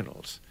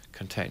diagonals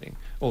containing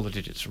all the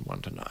digits from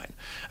 1 to 9.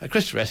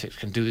 Christopher Essex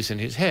can do this in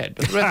his head,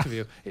 but the rest of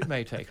you, it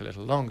may take a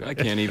little longer. I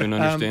can't even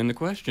understand the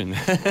question.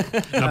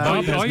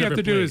 All you have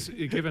to do is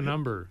give a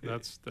number.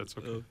 That's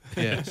okay.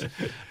 Yes,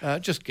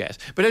 just guess.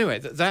 But anyway,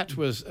 that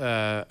was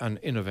an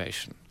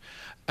innovation.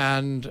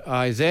 And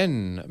I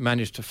then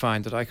managed to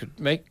find that I could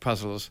make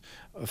puzzles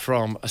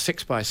from a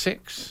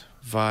 6x6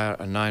 via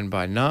a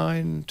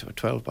 9x9 to a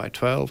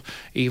 12x12,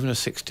 even a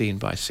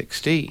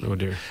 16x16. Oh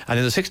dear. And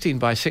in the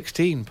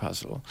 16x16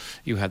 puzzle,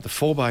 you had the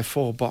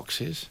 4x4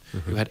 boxes,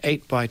 you had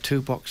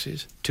 8x2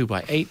 boxes,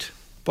 2x8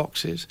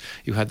 boxes,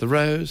 you had the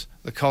rows,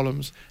 the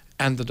columns,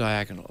 and the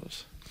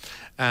diagonals.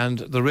 And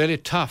the really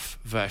tough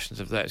versions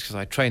of those, because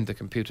I trained the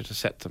computer to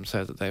set them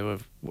so that they were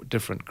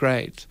different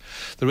grades,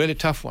 the really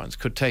tough ones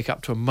could take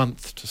up to a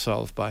month to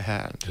solve by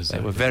hand. They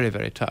were very,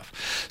 very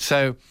tough.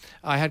 So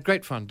I had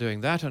great fun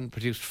doing that and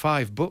produced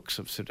 5 books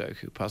of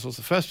Sudoku puzzles,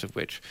 the first of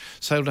which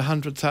sold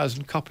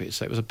 100,000 copies,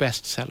 so it was a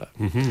bestseller.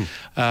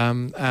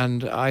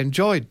 And I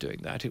enjoyed doing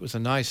that. It was a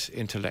nice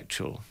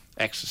intellectual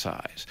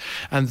exercise.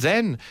 And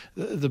then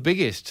the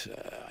biggest,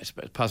 I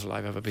suppose, puzzle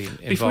I've ever been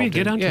involved in. Before you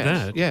get on to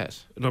that,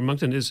 yes. Lord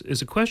Monckton,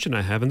 is a question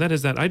I have, and that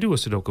is that I do a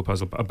Sudoku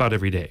puzzle about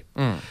every day.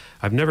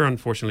 I've never,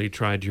 unfortunately,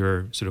 tried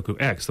your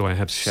Sudoku X, though I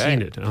have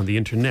seen it on the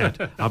internet.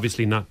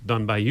 Obviously not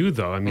done by you,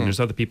 though. I mean, there's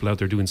other people out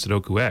there doing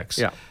Sudoku X.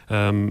 Yeah.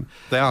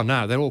 They are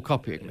now. They're all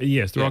copying me.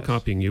 Yes, they're all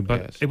copying you,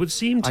 but it would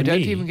seem to me... I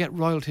don't even get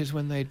royalties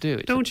when they do.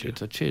 Don't you?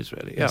 It's a chiz,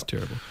 really. That's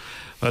terrible.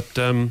 But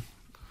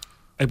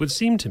it would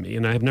seem to me,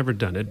 and I have never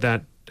done it,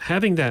 that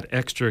having that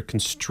extra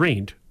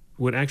constraint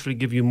would actually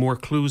give you more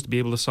clues to be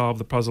able to solve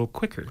the puzzle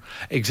quicker.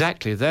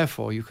 Exactly.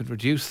 Therefore, you could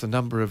reduce the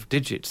number of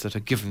digits that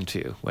are given to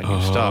you when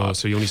you start.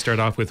 So you only start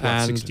off with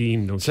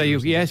 16, don't so you?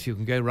 Yes, you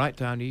can go right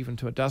down even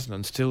to a dozen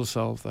and still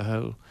solve the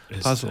whole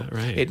puzzle.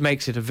 Right? It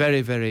makes it a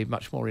very, very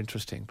much more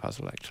interesting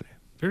puzzle, actually.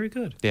 Very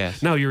good.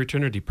 Yes. Now, your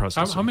Eternity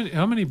puzzle.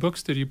 How many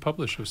books did you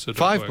publish of Sudoku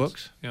 5 X?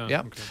 books. Yeah.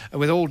 Okay.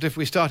 With all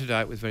we started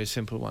out with very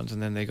simple ones,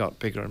 and then they got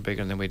bigger and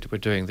bigger, and then we're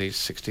doing these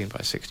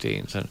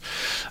 16x16s.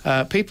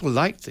 And people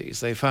liked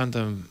these. They found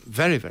them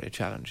very, very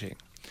challenging.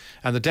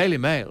 And the Daily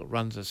Mail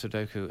runs a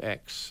Sudoku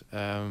X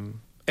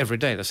every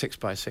day, the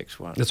 6x6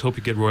 one. Let's hope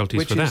you get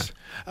royalties for that.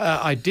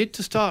 I did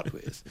to start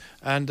with,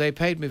 and they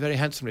paid me very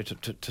handsomely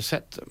to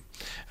set them.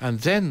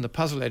 And then the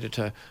puzzle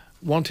editor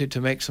wanted to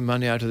make some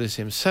money out of this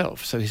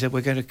himself. So he said, we're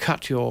going to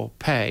cut your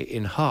pay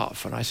in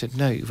half. And I said,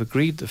 no, you've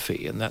agreed the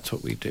fee, and that's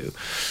what we do.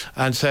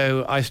 And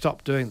so I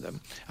stopped doing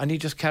them. And he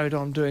just carried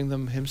on doing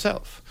them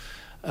himself,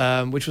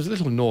 which was a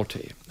little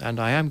naughty. And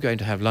I am going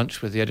to have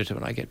lunch with the editor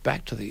when I get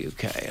back to the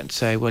UK and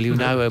say, well, you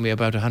now owe me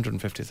about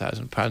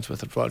 £150,000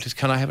 worth of royalties.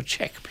 Can I have a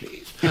cheque,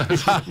 please? Or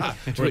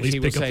at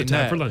least pick up the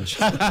tab for lunch.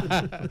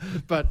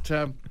 But...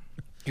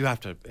 you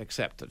have to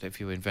accept that if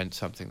you invent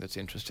something that's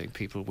interesting,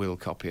 people will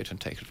copy it and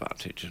take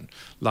advantage, and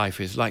life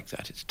is like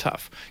that. It's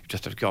tough. You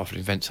just have to go off and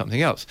invent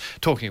something else.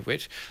 Talking of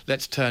which,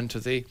 let's turn to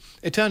the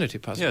Eternity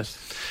puzzle.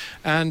 Yes.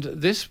 And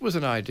this was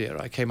an idea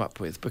I came up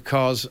with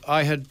because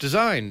I had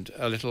designed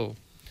a little...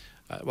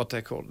 what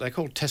they're called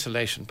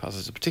tessellation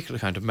puzzles, a particular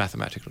kind of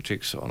mathematical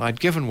jigsaw. And I'd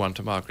given one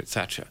to Margaret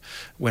Thatcher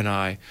when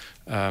I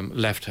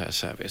left her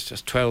service,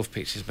 just 12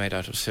 pieces made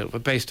out of silver,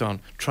 based on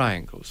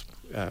triangles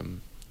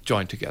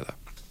joined together.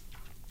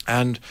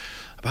 And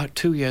about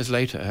 2 years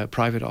later, her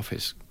private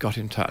office got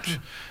in touch,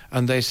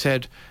 and they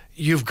said,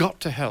 you've got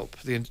to help.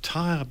 The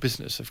entire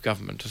business of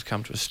government has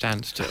come to a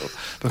standstill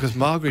because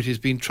Margaret has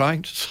been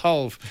trying to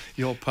solve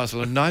your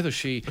puzzle, and neither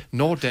she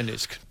nor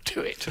Dennis can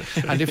do it.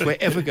 And if we're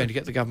ever going to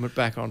get the government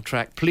back on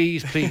track,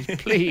 please, please,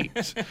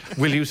 please,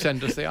 will you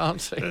send us the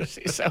answers?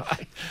 So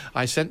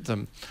I sent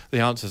them the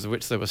answers, of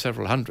which there were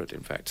several hundred,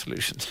 in fact,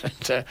 solutions.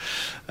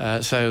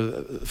 And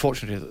so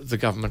fortunately, the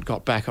government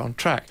got back on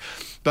track.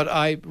 But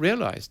I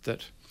realised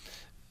that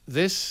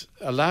this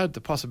allowed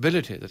the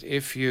possibility that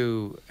if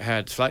you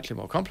had slightly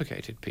more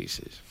complicated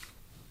pieces,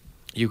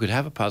 you could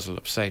have a puzzle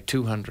of, say,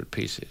 200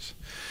 pieces,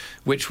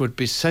 which would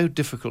be so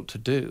difficult to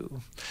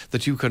do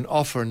that you can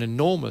offer an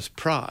enormous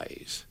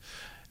prize,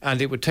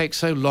 and it would take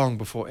so long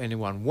before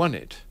anyone won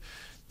it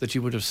that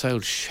you would have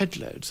sold shed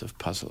loads of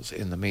puzzles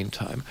in the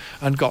meantime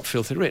and got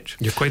filthy rich.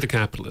 You're quite a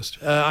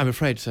capitalist. I'm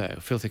afraid so.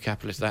 Filthy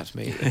capitalist, that's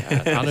me.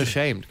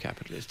 Unashamed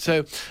capitalist.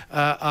 So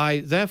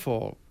I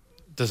therefore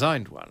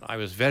designed one. I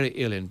was very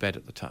ill in bed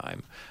at the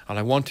time, and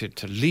I wanted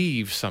to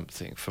leave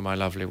something for my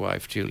lovely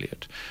wife,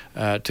 Juliet,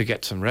 to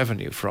get some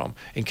revenue from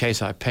in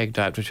case I pegged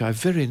out, which I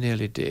very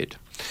nearly did.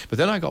 But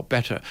then I got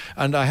better,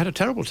 and I had a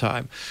terrible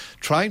time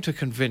trying to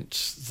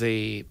convince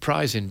the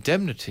prize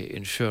indemnity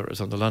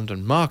insurers on the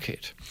London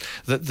market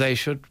that they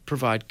should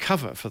provide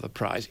cover for the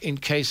prize in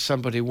case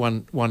somebody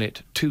won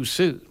it too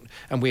soon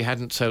and we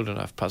hadn't sold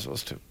enough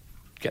puzzles to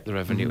get the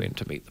revenue in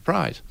to meet the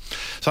prize.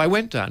 So I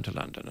went down to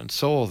London and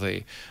saw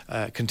the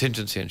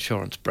contingency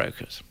insurance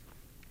brokers.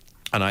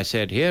 And I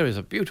said, here is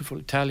a beautiful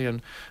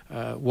Italian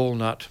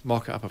walnut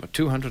mock-up of a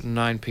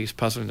 209-piece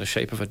puzzle in the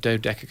shape of a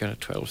dodecagon, a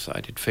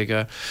 12-sided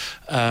figure.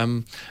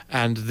 And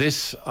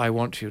this I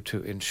want you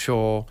to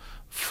insure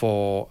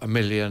for £1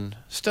 million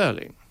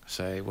sterling,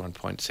 say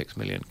 1.6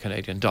 million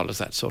Canadian dollars,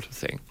 that sort of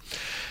thing.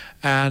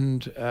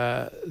 And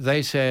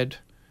they said,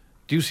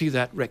 do you see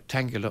that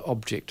rectangular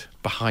object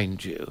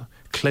behind you?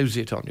 Close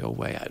it on your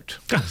way out.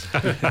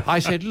 I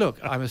said, look,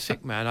 I'm a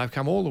sick man. I've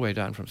come all the way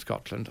down from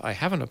Scotland. I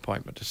have an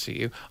appointment to see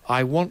you.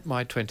 I want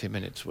my 20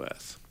 minutes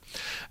worth.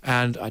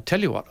 And I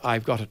tell you what,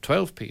 I've got a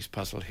 12-piece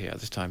puzzle here,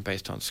 this time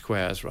based on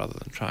squares rather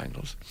than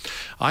triangles.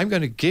 I'm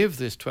going to give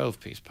this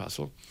 12-piece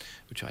puzzle,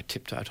 which I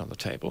tipped out on the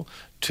table,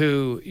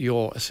 to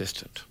your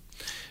assistant.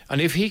 And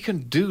if he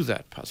can do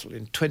that puzzle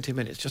in 20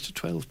 minutes, just a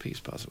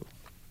 12-piece puzzle,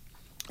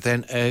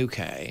 then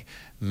okay,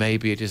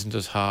 maybe it isn't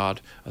as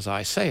hard as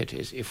I say it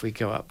is if we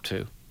go up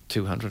to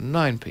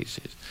 209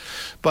 pieces.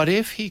 But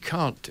if he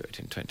can't do it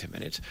in 20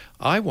 minutes,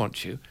 I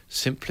want you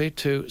simply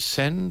to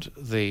send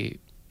the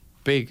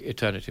big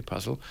eternity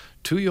puzzle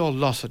to your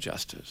loss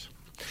adjusters.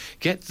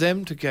 Get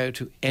them to go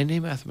to any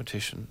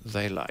mathematician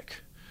they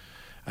like,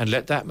 and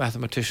let that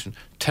mathematician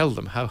tell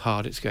them how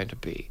hard it's going to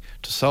be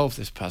to solve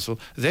this puzzle.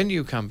 Then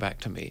you come back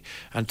to me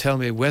and tell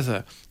me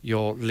whether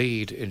your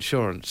lead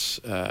insurance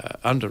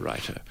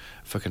underwriter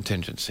for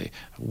contingency,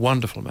 a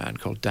wonderful man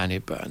called Danny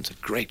Burns, a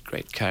great,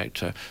 great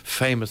character,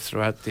 famous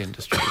throughout the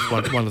industry,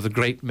 one of the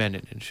great men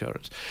in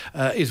insurance,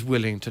 is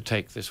willing to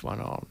take this one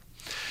on.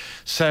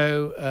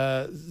 So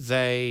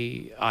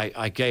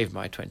I gave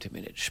my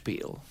 20-minute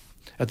spiel,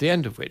 at the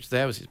end of which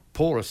there was his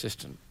poor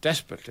assistant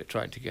desperately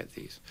trying to get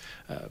these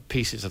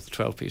pieces of the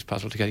 12-piece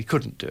puzzle together. He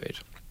couldn't do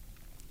it.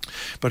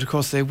 But, of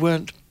course, they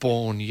weren't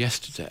born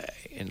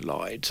yesterday in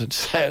Lloyd's, and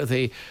so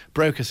the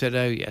broker said,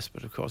 oh, yes,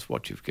 but, of course,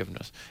 what you've given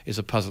us is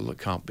a puzzle that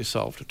can't be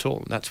solved at all,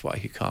 and that's why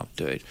he can't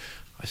do it.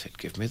 I said,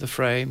 give me the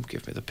frame,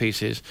 give me the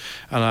pieces,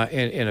 and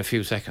in a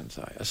few seconds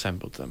I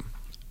assembled them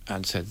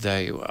and said,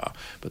 there you are.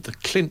 But the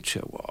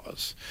clincher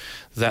was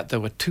that there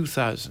were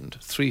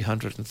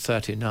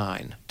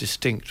 2,339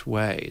 distinct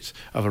ways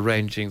of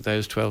arranging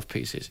those 12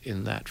 pieces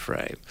in that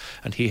frame,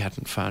 and he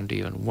hadn't found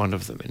even one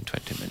of them in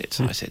 20 minutes.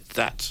 And I said,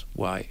 that's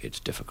why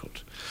it's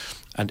difficult.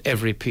 And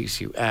every piece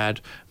you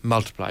add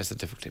multiplies the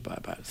difficulty by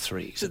about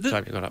 3. So by the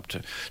time you got up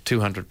to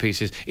 200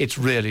 pieces, it's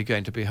really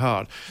going to be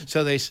hard.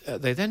 So they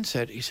then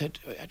said, he said,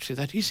 actually,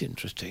 that is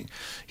interesting.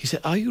 He said,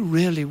 are you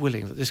really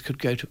willing that this could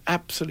go to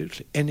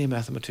absolutely any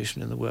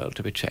mathematician in the world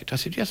to be checked? I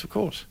said, yes, of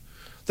course.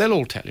 They'll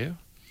all tell you.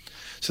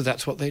 So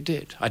that's what they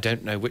did. I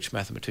don't know which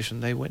mathematician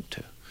they went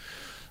to,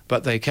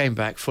 but they came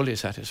back fully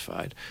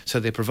satisfied.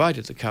 So they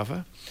provided the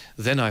cover.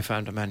 Then I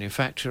found a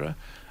manufacturer,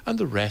 and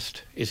the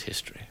rest is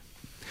history.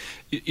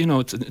 You know,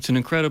 it's an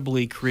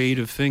incredibly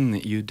creative thing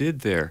that you did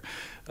there.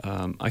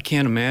 I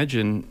can't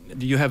imagine,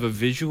 do you have a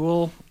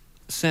visual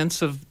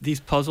sense of these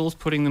puzzles,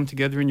 putting them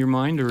together in your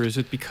mind, or is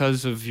it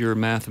because of your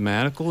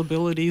mathematical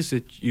abilities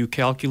that you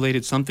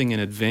calculated something in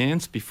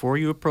advance before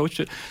you approached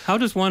it? How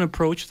does one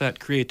approach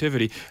that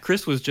creativity?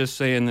 Chris was just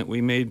saying that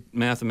we made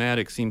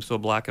mathematics seem so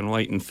black and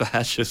white and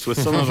fascist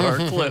with some of our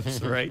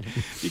clips, right?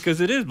 Because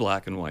it is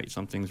black and white.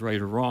 Something's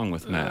right or wrong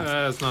with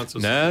math. It's not so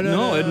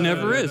No, it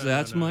never is.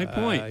 That's my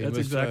point. That's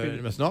exactly.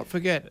 You must not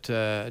forget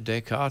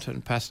Descartes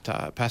and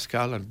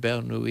Pascal and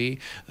Bernoulli,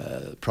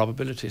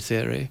 probability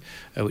theory,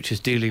 which is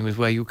dealing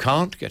with where you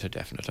can't get a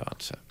definite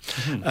answer.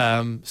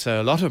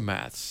 So a lot of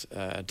maths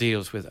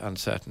deals with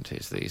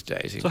uncertainties these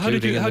days, so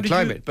including in the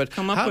climate. But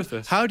come up with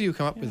this? How do you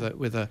come up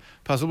with a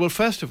puzzle? Well,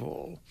 first of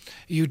all,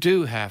 you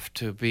do have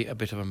to be a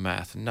bit of a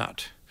math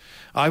nut.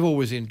 I've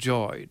always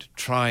enjoyed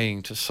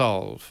trying to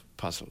solve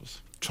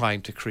puzzles,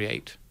 trying to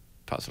create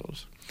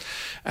puzzles.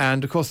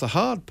 And, of course, the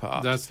hard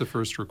part... That's the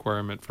first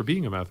requirement for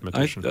being a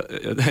mathematician. I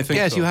think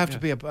yes, so. You have to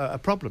be a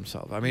problem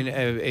solver. I mean,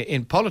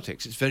 in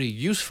politics, it's very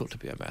useful to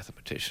be a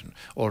mathematician,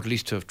 or at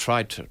least to have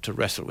tried to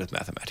wrestle with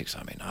mathematics.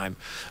 I mean, I'm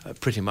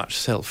pretty much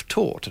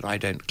self-taught, and I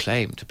don't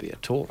claim to be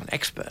an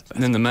expert.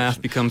 And then the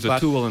math becomes a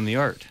tool in the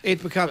art.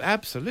 It becomes,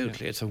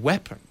 absolutely, it's a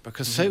weapon,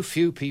 because so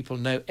few people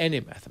know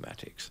any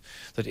mathematics,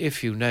 that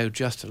if you know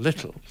just a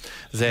little,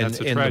 then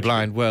in the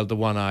blind world, the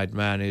one-eyed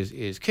man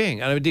is king.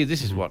 And indeed,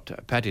 this is what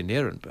Paddy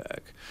Nierenberg,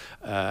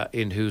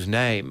 in whose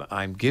name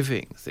I'm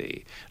giving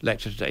the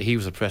lecture today. He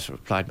was a professor of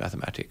applied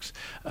mathematics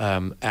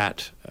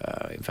at,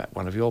 in fact,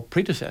 one of your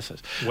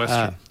predecessors.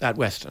 Western. At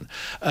Western.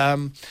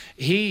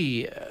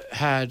 He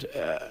had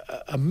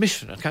a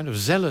mission, a kind of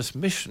zealous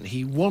mission.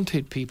 He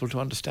wanted people to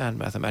understand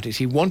mathematics.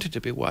 He wanted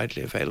to be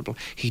widely available.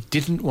 He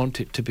didn't want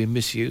it to be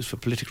misused for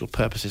political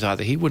purposes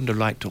either. He wouldn't have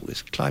liked all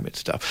this climate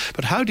stuff.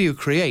 But how do you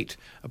create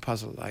a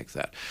puzzle like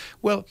that?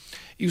 Well,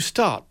 you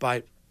start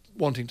by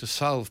wanting to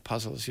solve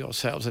puzzles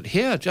yourselves. And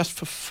here, just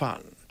for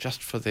fun,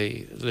 just for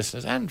the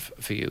listeners and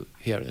for you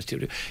here in the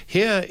studio,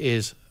 here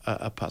is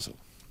a puzzle.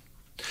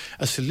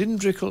 A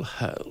cylindrical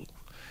hole,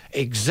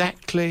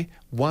 exactly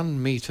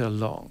 1 meter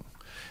long,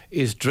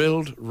 is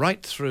drilled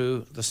right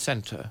through the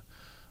center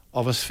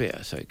of a sphere.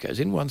 So it goes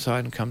in one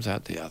side and comes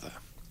out the other.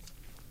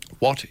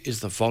 What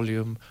is the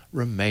volume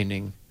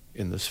remaining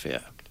in the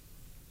sphere?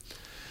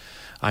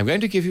 I'm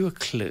going to give you a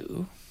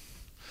clue.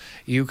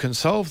 You can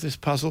solve this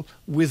puzzle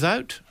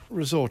without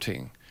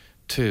resorting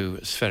to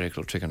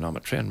spherical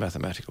trigonometry and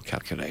mathematical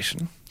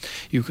calculation.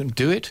 You can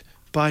do it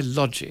by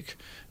logic,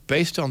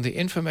 based on the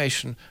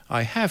information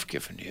I have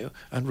given you,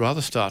 and rather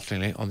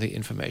startlingly on the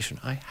information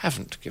I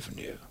haven't given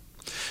you.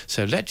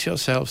 So let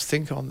yourselves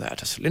think on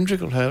that. A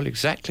cylindrical hole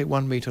exactly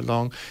 1 meter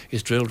long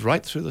is drilled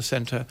right through the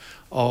center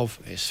of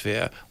a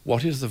sphere.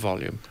 What is the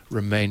volume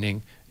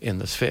remaining in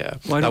the sphere?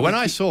 Now, when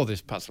I saw this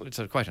puzzle, it's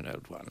quite an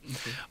old one,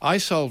 I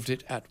solved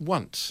it at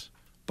once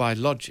by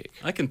logic.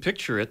 I can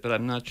picture it, but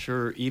I'm not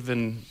sure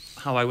even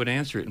how I would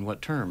answer it in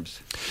what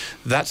terms.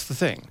 That's the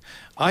thing.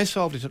 I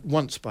solved it at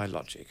once by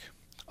logic.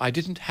 I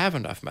didn't have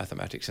enough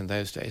mathematics in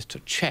those days to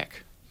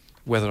check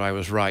whether I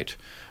was right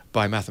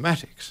by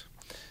mathematics.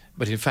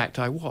 But in fact,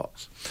 I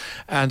was.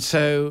 And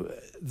so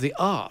the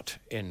art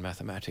in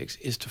mathematics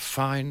is to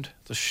find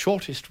the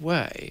shortest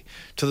way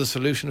to the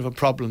solution of a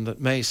problem that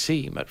may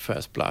seem, at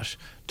first blush,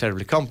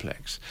 terribly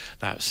complex.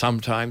 Now,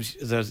 sometimes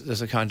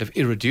there's a kind of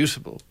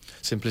irreducible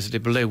simplicity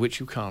below which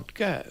you can't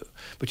go,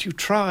 but you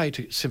try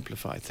to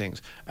simplify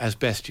things as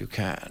best you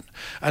can.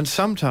 And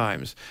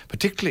sometimes,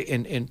 particularly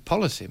in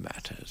policy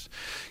matters,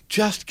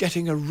 just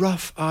getting a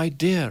rough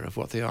idea of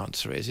what the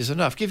answer is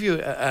enough. Give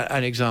you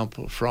an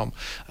example from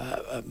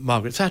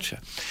Margaret Thatcher.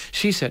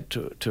 She said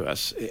to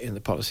us in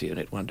the policy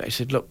unit one day, she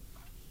said, look,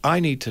 I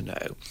need to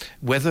know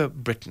whether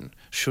Britain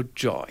should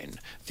join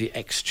the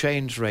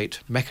exchange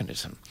rate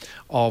mechanism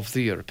of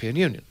the European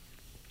Union.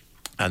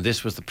 And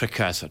this was the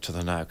precursor to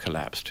the now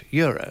collapsed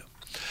euro.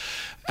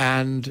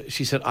 And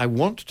she said, I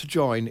want to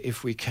join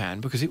if we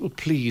can, because it will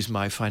please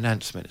my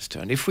finance minister.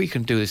 And if we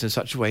can do this in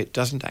such a way it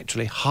doesn't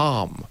actually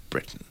harm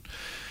Britain,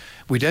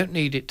 we don't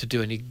need it to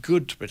do any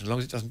good to Britain, as long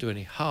as it doesn't do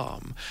any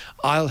harm,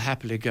 I'll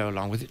happily go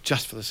along with it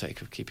just for the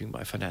sake of keeping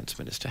my finance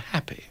minister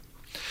happy.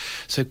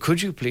 So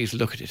could you please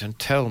look at it and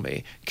tell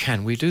me,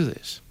 can we do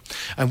this?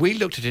 And we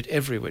looked at it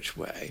every which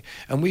way,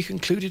 and we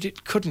concluded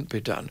it couldn't be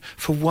done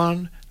for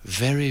one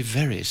very,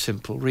 very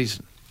simple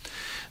reason,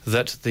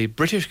 that the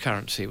British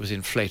currency was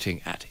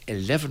inflating at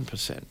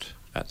 11%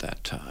 at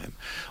that time.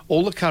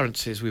 All the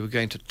currencies we were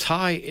going to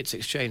tie its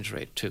exchange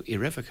rate to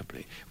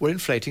irrevocably were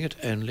inflating at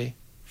only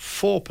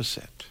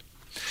 4%.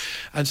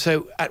 And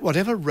so at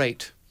whatever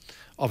rate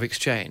of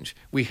exchange,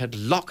 we had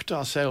locked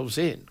ourselves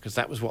in, because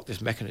that was what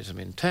this mechanism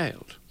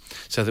entailed,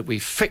 so that we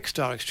fixed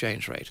our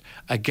exchange rate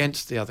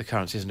against the other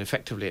currencies, and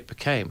effectively it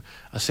became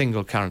a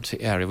single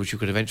currency area, which you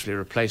could eventually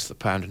replace the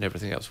pound and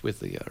everything else with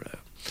the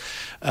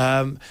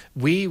euro.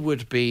 We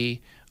would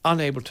be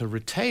unable to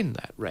retain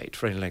that rate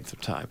for any length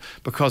of time,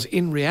 because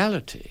in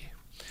reality,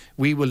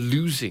 we were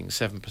losing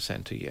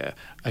 7% a year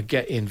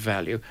in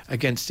value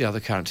against the other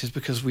currencies,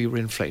 because we were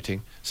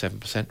inflating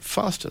 7%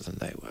 faster than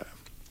they were.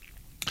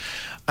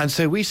 And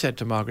so we said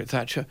to Margaret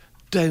Thatcher,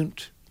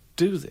 don't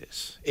do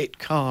this. It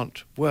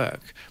can't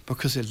work,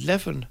 because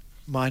 11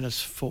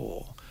 minus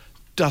 4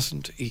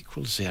 doesn't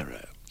equal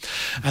 0.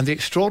 And the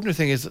extraordinary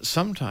thing is that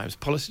sometimes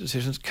policy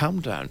decisions come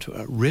down to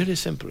a really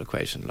simple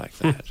equation like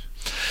that.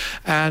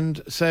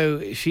 And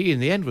so she, in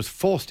the end, was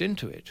forced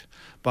into it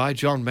by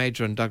John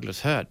Major and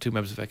Douglas Hurd, two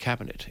members of her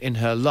cabinet, in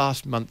her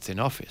last month in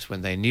office,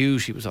 when they knew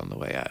she was on the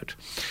way out.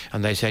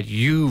 And they said,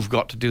 you've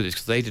got to do this,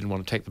 because they didn't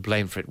want to take the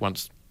blame for it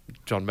once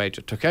John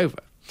Major took over.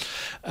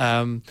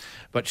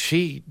 But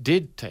she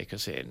did take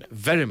us in,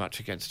 very much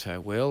against her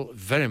will,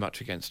 very much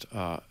against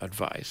our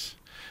advice.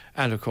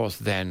 And, of course,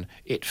 then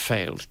it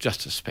failed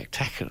just as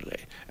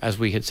spectacularly as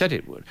we had said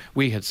it would.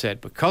 We had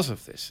said, because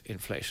of this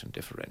inflation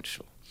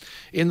differential,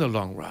 in the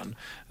long run,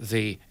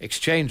 the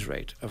exchange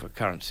rate of a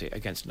currency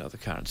against another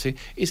currency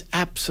is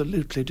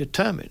absolutely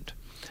determined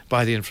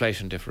by the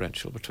inflation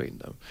differential between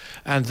them.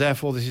 And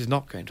therefore, this is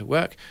not going to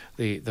work.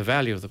 The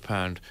value of the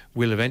pound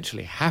will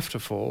eventually have to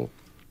fall.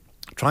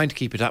 Trying to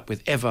keep it up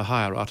with ever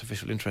higher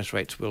artificial interest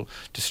rates will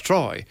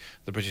destroy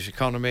the British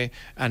economy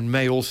and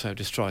may also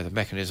destroy the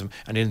mechanism.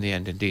 And in the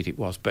end, indeed, it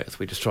was both.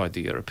 We destroyed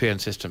the European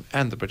system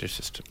and the British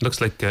system. Looks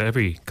like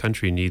every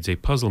country needs a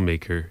puzzle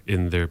maker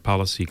in their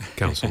policy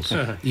councils.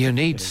 You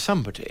need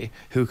somebody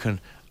who can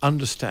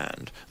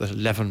understand that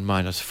 11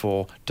 minus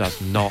 4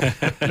 does not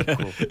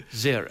equal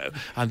 0.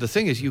 And the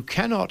thing is, you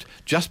cannot,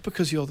 just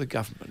because you're the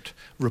government,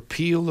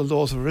 repeal the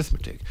laws of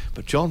arithmetic.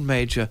 But John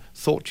Major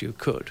thought you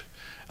could.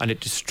 And it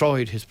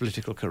destroyed his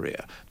political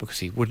career because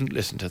he wouldn't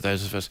listen to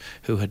those of us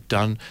who had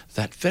done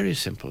that very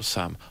simple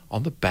sum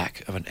on the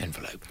back of an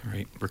envelope. All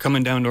right. We're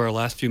coming down to our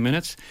last few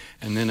minutes,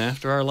 and then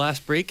after our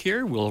last break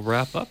here, we'll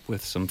wrap up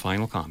with some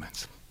final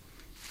comments.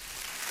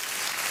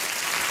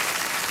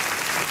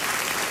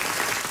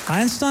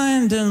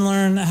 Einstein didn't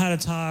learn how to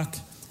talk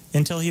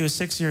until he was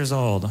 6 years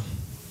old.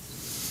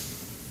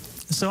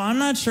 So I'm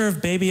not sure if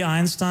Baby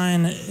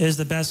Einstein is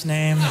the best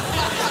name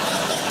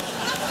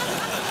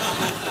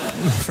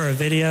for a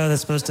video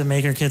that's supposed to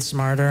make your kids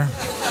smarter.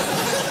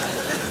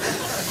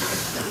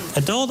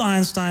 Adult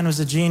Einstein was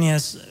a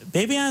genius.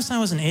 Baby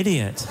Einstein was an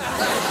idiot.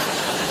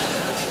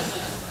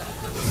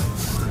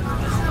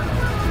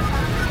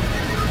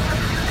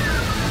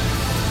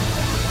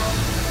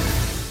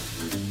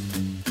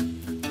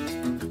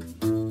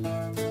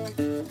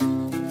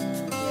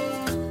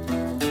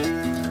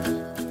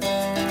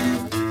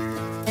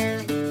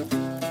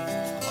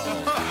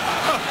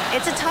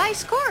 It's a tie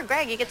score.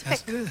 Greg, you get to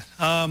pick. Good.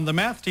 The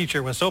math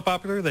teacher was so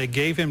popular, they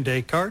gave him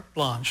Descartes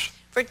blanche.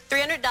 For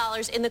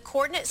 $300, in the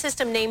coordinate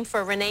system named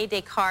for René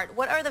Descartes,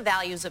 what are the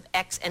values of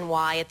x and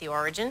y at the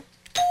origin?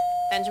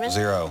 Benjamin?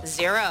 0.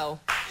 0.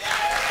 My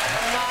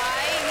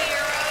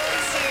hero,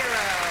 0.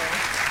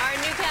 Our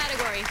new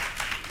category.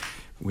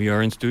 We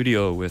are in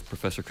studio with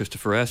Professor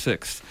Christopher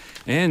Essex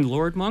and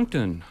Lord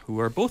Monckton, who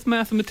are both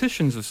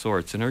mathematicians of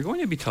sorts and are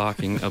going to be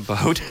talking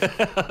about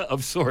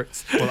of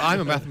sorts. Well, I'm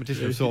a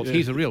mathematician of sorts.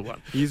 He's a real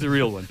one. He's a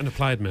real one. An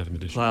applied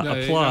mathematician.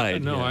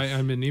 Applied. No, yes.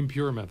 I'm an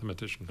impure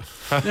mathematician.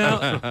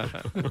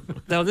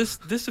 Now this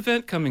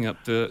event coming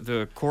up,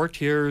 the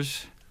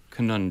Courtiers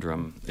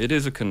Conundrum. It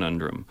is a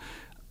conundrum.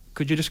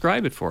 Could you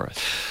describe it for us?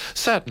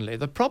 Certainly.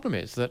 The problem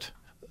is that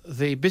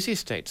the busy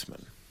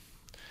statesman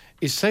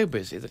is so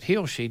busy that he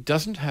or she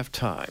doesn't have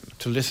time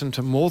to listen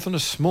to more than a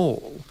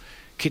small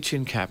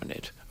kitchen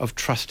cabinet of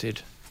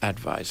trusted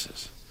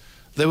advisors.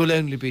 There will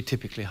only be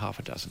typically half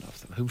a dozen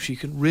of them whom she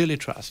can really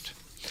trust.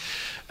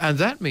 And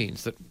that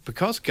means that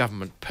because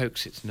government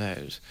pokes its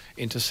nose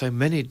into so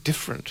many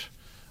different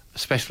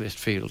specialist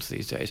fields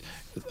these days,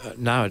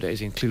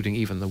 nowadays including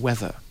even the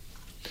weather,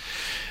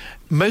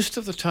 most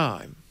of the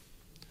time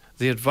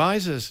the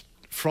advisors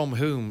from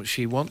whom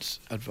she wants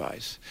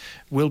advice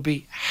will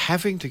be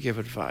having to give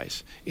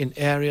advice in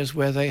areas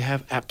where they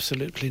have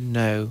absolutely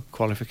no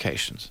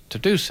qualifications to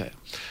do so.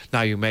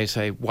 Now, you may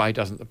say, why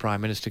doesn't the Prime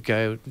Minister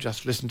go and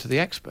just listen to the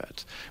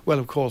experts? Well,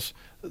 of course,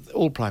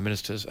 all Prime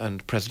Ministers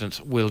and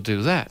Presidents will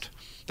do that.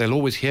 They'll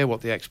always hear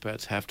what the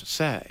experts have to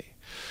say.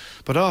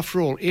 But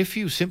after all, if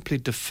you simply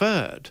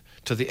deferred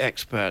to the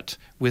experts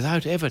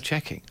without ever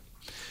checking,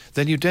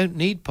 then you don't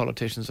need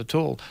politicians at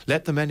all.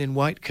 Let the men in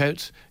white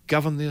coats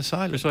govern the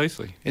asylum.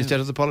 Precisely.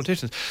 Instead of the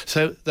politicians.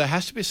 So there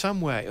has to be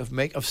some way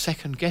of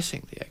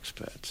second-guessing the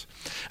experts.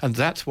 And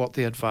that's what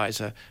the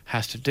advisor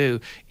has to do,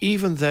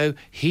 even though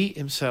he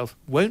himself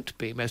won't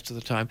be, most of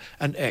the time,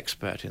 an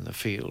expert in the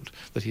field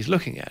that he's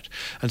looking at.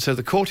 And so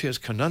the courtier's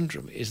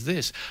conundrum is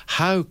this: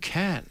 how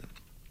can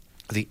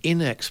the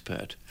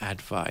inexpert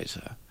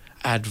advisor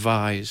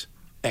advise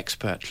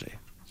expertly?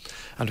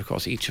 And of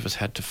course, each of us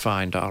had to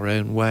find our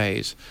own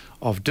ways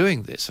of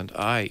doing this. And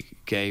I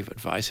gave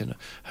advice in a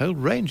whole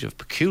range of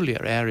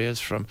peculiar areas,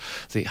 from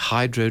the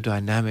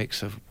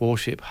hydrodynamics of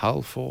warship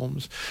hull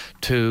forms,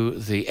 to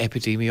the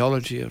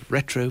epidemiology of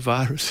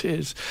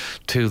retroviruses,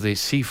 to the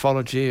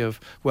seaphology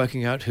of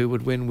working out who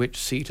would win which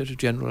seat at a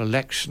general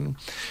election.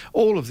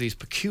 All of these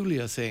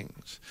peculiar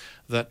things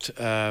that,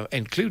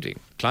 including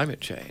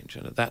climate change.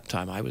 And at that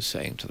time I was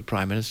saying to the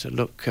Prime Minister,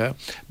 look,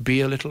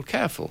 be a little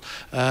careful.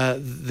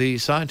 The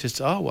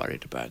scientists are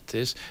worried about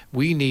this.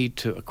 We need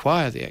to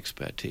acquire the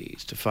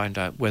expertise to find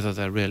out whether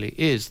there really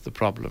is the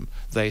problem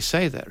they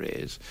say there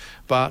is.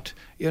 But,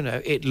 you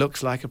know, it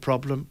looks like a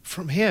problem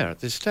from here at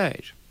this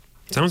stage.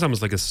 Sounds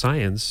almost like a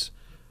science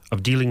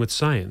of dealing with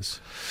science.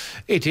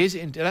 It is.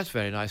 That's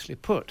very nicely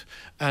put.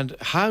 And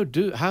how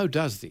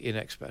does the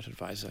inexpert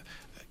advisor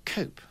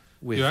cope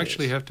with You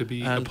actually this? have to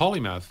be a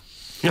polymath.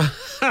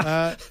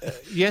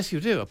 Yes, you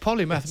do. A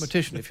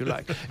polymathematician, if you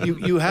like.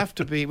 You have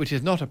to be, which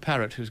is not a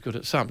parrot who's good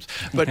at sums,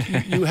 but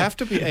you have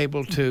to be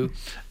able to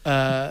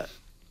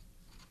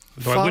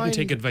Though I wouldn't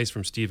take advice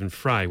from Stephen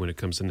Fry when it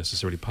comes to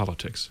necessarily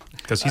politics,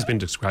 because he's been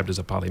described as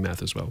a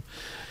polymath as well.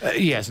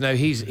 Yes, no,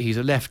 he's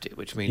a lefty,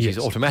 which means he's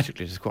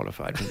automatically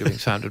disqualified from giving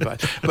sound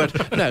advice.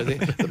 But no,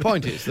 the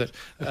point is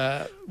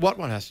that what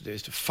one has to do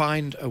is to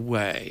find a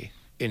way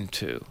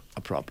into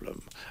a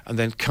problem and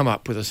then come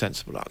up with a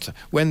sensible answer.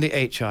 When the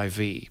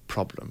HIV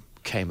problem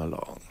came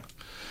along,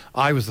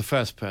 I was the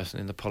first person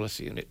in the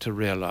policy unit to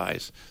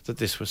realise that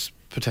this was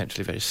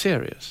potentially very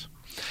serious.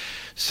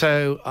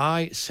 So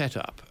I set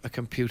up a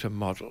computer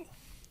model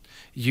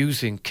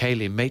using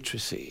Cayley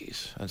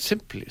matrices and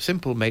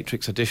simple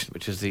matrix addition,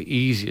 which is the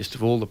easiest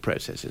of all the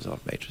processes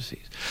of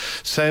matrices,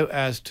 so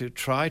as to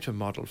try to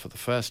model for the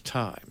first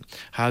time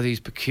how these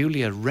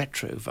peculiar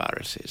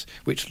retroviruses,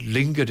 which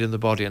lingered in the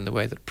body in the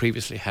way that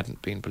previously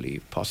hadn't been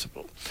believed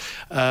possible,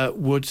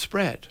 would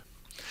spread.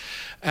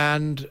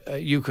 And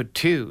you could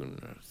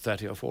tune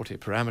 30 or 40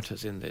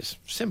 parameters in this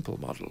simple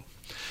model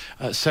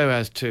so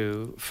as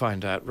to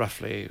find out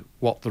roughly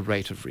what the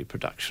rate of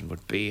reproduction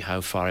would be, how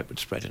far it would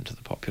spread into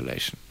the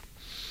population.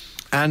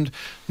 And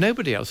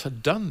nobody else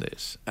had done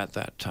this at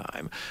that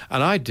time.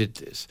 And I did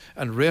this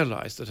and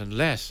realized that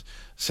unless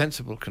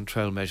sensible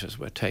control measures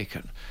were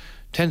taken,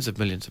 tens of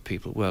millions of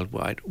people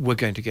worldwide were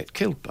going to get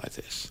killed by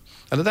this.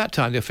 And at that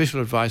time, the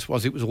official advice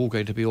was it was all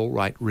going to be all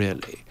right,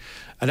 really.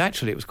 And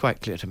actually, it was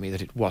quite clear to me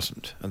that it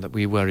wasn't, and that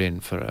we were in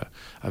for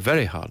a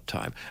very hard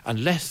time,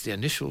 unless the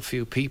initial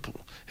few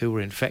people who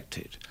were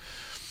infected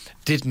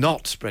did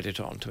not spread it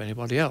on to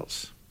anybody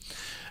else.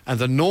 And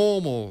the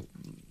normal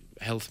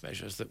health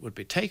measures that would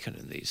be taken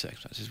in these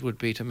circumstances would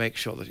be to make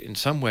sure that in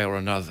some way or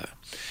another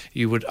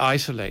you would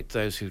isolate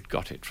those who'd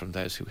got it from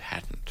those who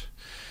hadn't.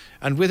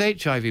 And with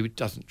HIV, it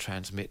doesn't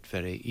transmit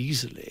very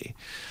easily.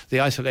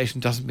 The isolation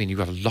doesn't mean you've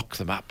got to lock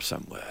them up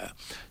somewhere.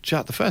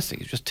 The first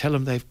thing is just tell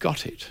them they've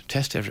got it.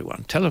 Test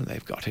everyone. Tell them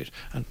they've got it.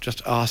 And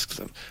just ask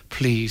them,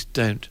 please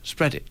don't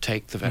spread it.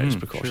 Take the various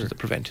precautions that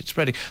prevent it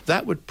spreading.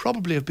 That would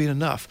probably have been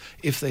enough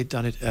if they'd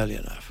done it early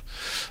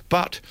enough.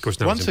 But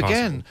once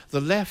again,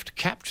 the left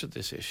captured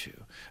this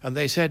issue. And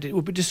they said it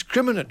would be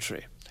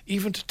discriminatory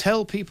even to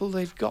tell people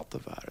they'd got the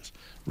virus.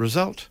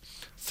 Result,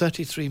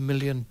 33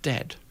 million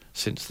dead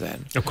since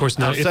then. Of course,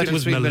 now if it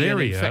was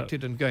malaria,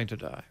 infected and going to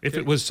die. If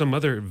it was some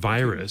other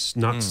virus,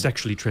 not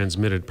sexually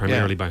transmitted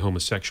primarily by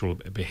homosexual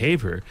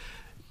behavior,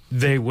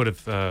 they would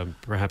have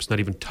perhaps not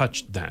even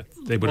touched that.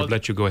 They would have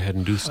let you go ahead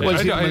and do so.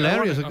 Well,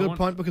 malaria is a good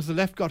point because the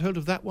left got hold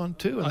of that one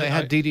too, and they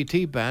had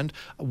DDT banned.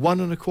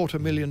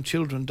 1.25 million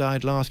children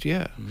died last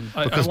year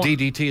because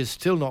DDT is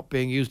still not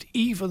being used,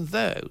 even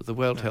though the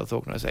World Health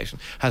Organization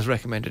has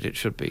recommended it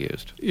should be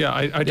used. Yeah,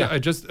 I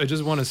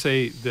just want to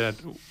say that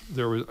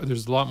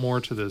there's a lot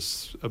more to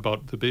this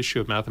about the issue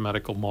of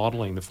mathematical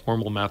modeling, the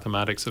formal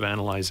mathematics of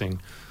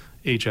analyzing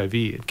HIV.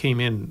 It came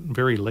in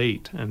very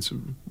late, and so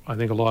I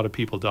think a lot of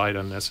people died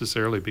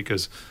unnecessarily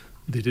because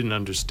they didn't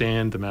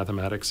understand the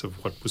mathematics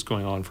of what was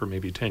going on for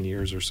maybe 10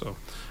 years or so.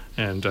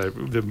 And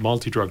the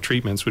multi-drug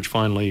treatments, which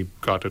finally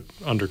got it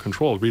under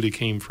control, really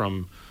came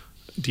from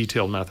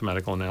detailed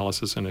mathematical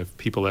analysis, and if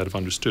people had have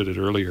understood it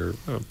earlier,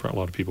 a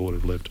lot of people would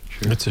have lived.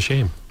 It's a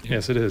shame.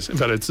 Yes, it is.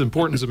 But it's the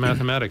importance of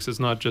mathematics. It's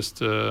not just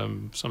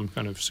some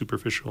kind of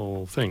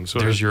superficial thing. So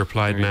there's your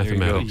applied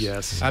mathematics.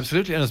 Yes.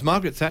 Absolutely. And as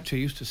Margaret Thatcher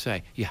used to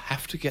say, you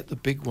have to get the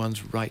big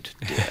ones right,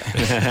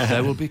 dear.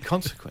 There will be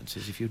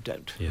consequences if you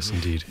don't. Yes,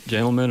 indeed.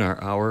 Gentlemen,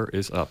 our hour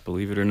is up,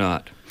 believe it or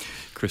not.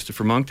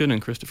 Christopher Monckton and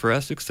Christopher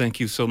Essex, thank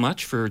you so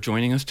much for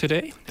joining us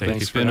today.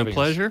 It's been a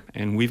pleasure,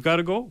 and we've got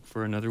to go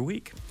for another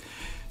week.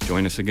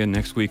 Join us again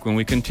next week when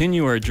we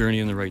continue our journey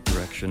in the right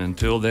direction.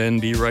 Until then,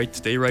 be right,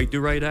 stay right,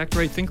 do right, act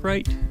right, think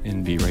right,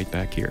 and be right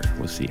back here.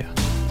 We'll see ya.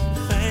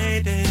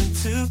 Fade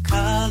into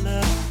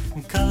color,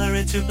 and color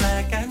into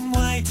black and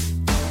white.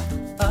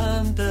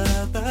 Under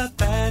the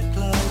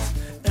bedclothes,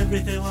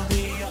 everything will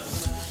be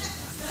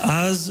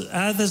I was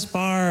at this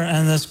bar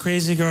and this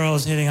crazy girl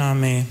was hitting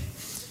on me,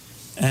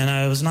 and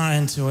I was not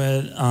into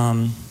it.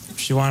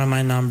 She wanted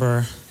my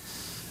number.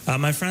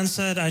 My friend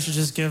said I should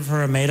just give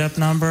her a made-up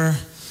number.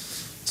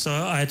 So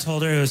I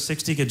told her it was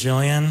 60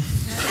 gajillion.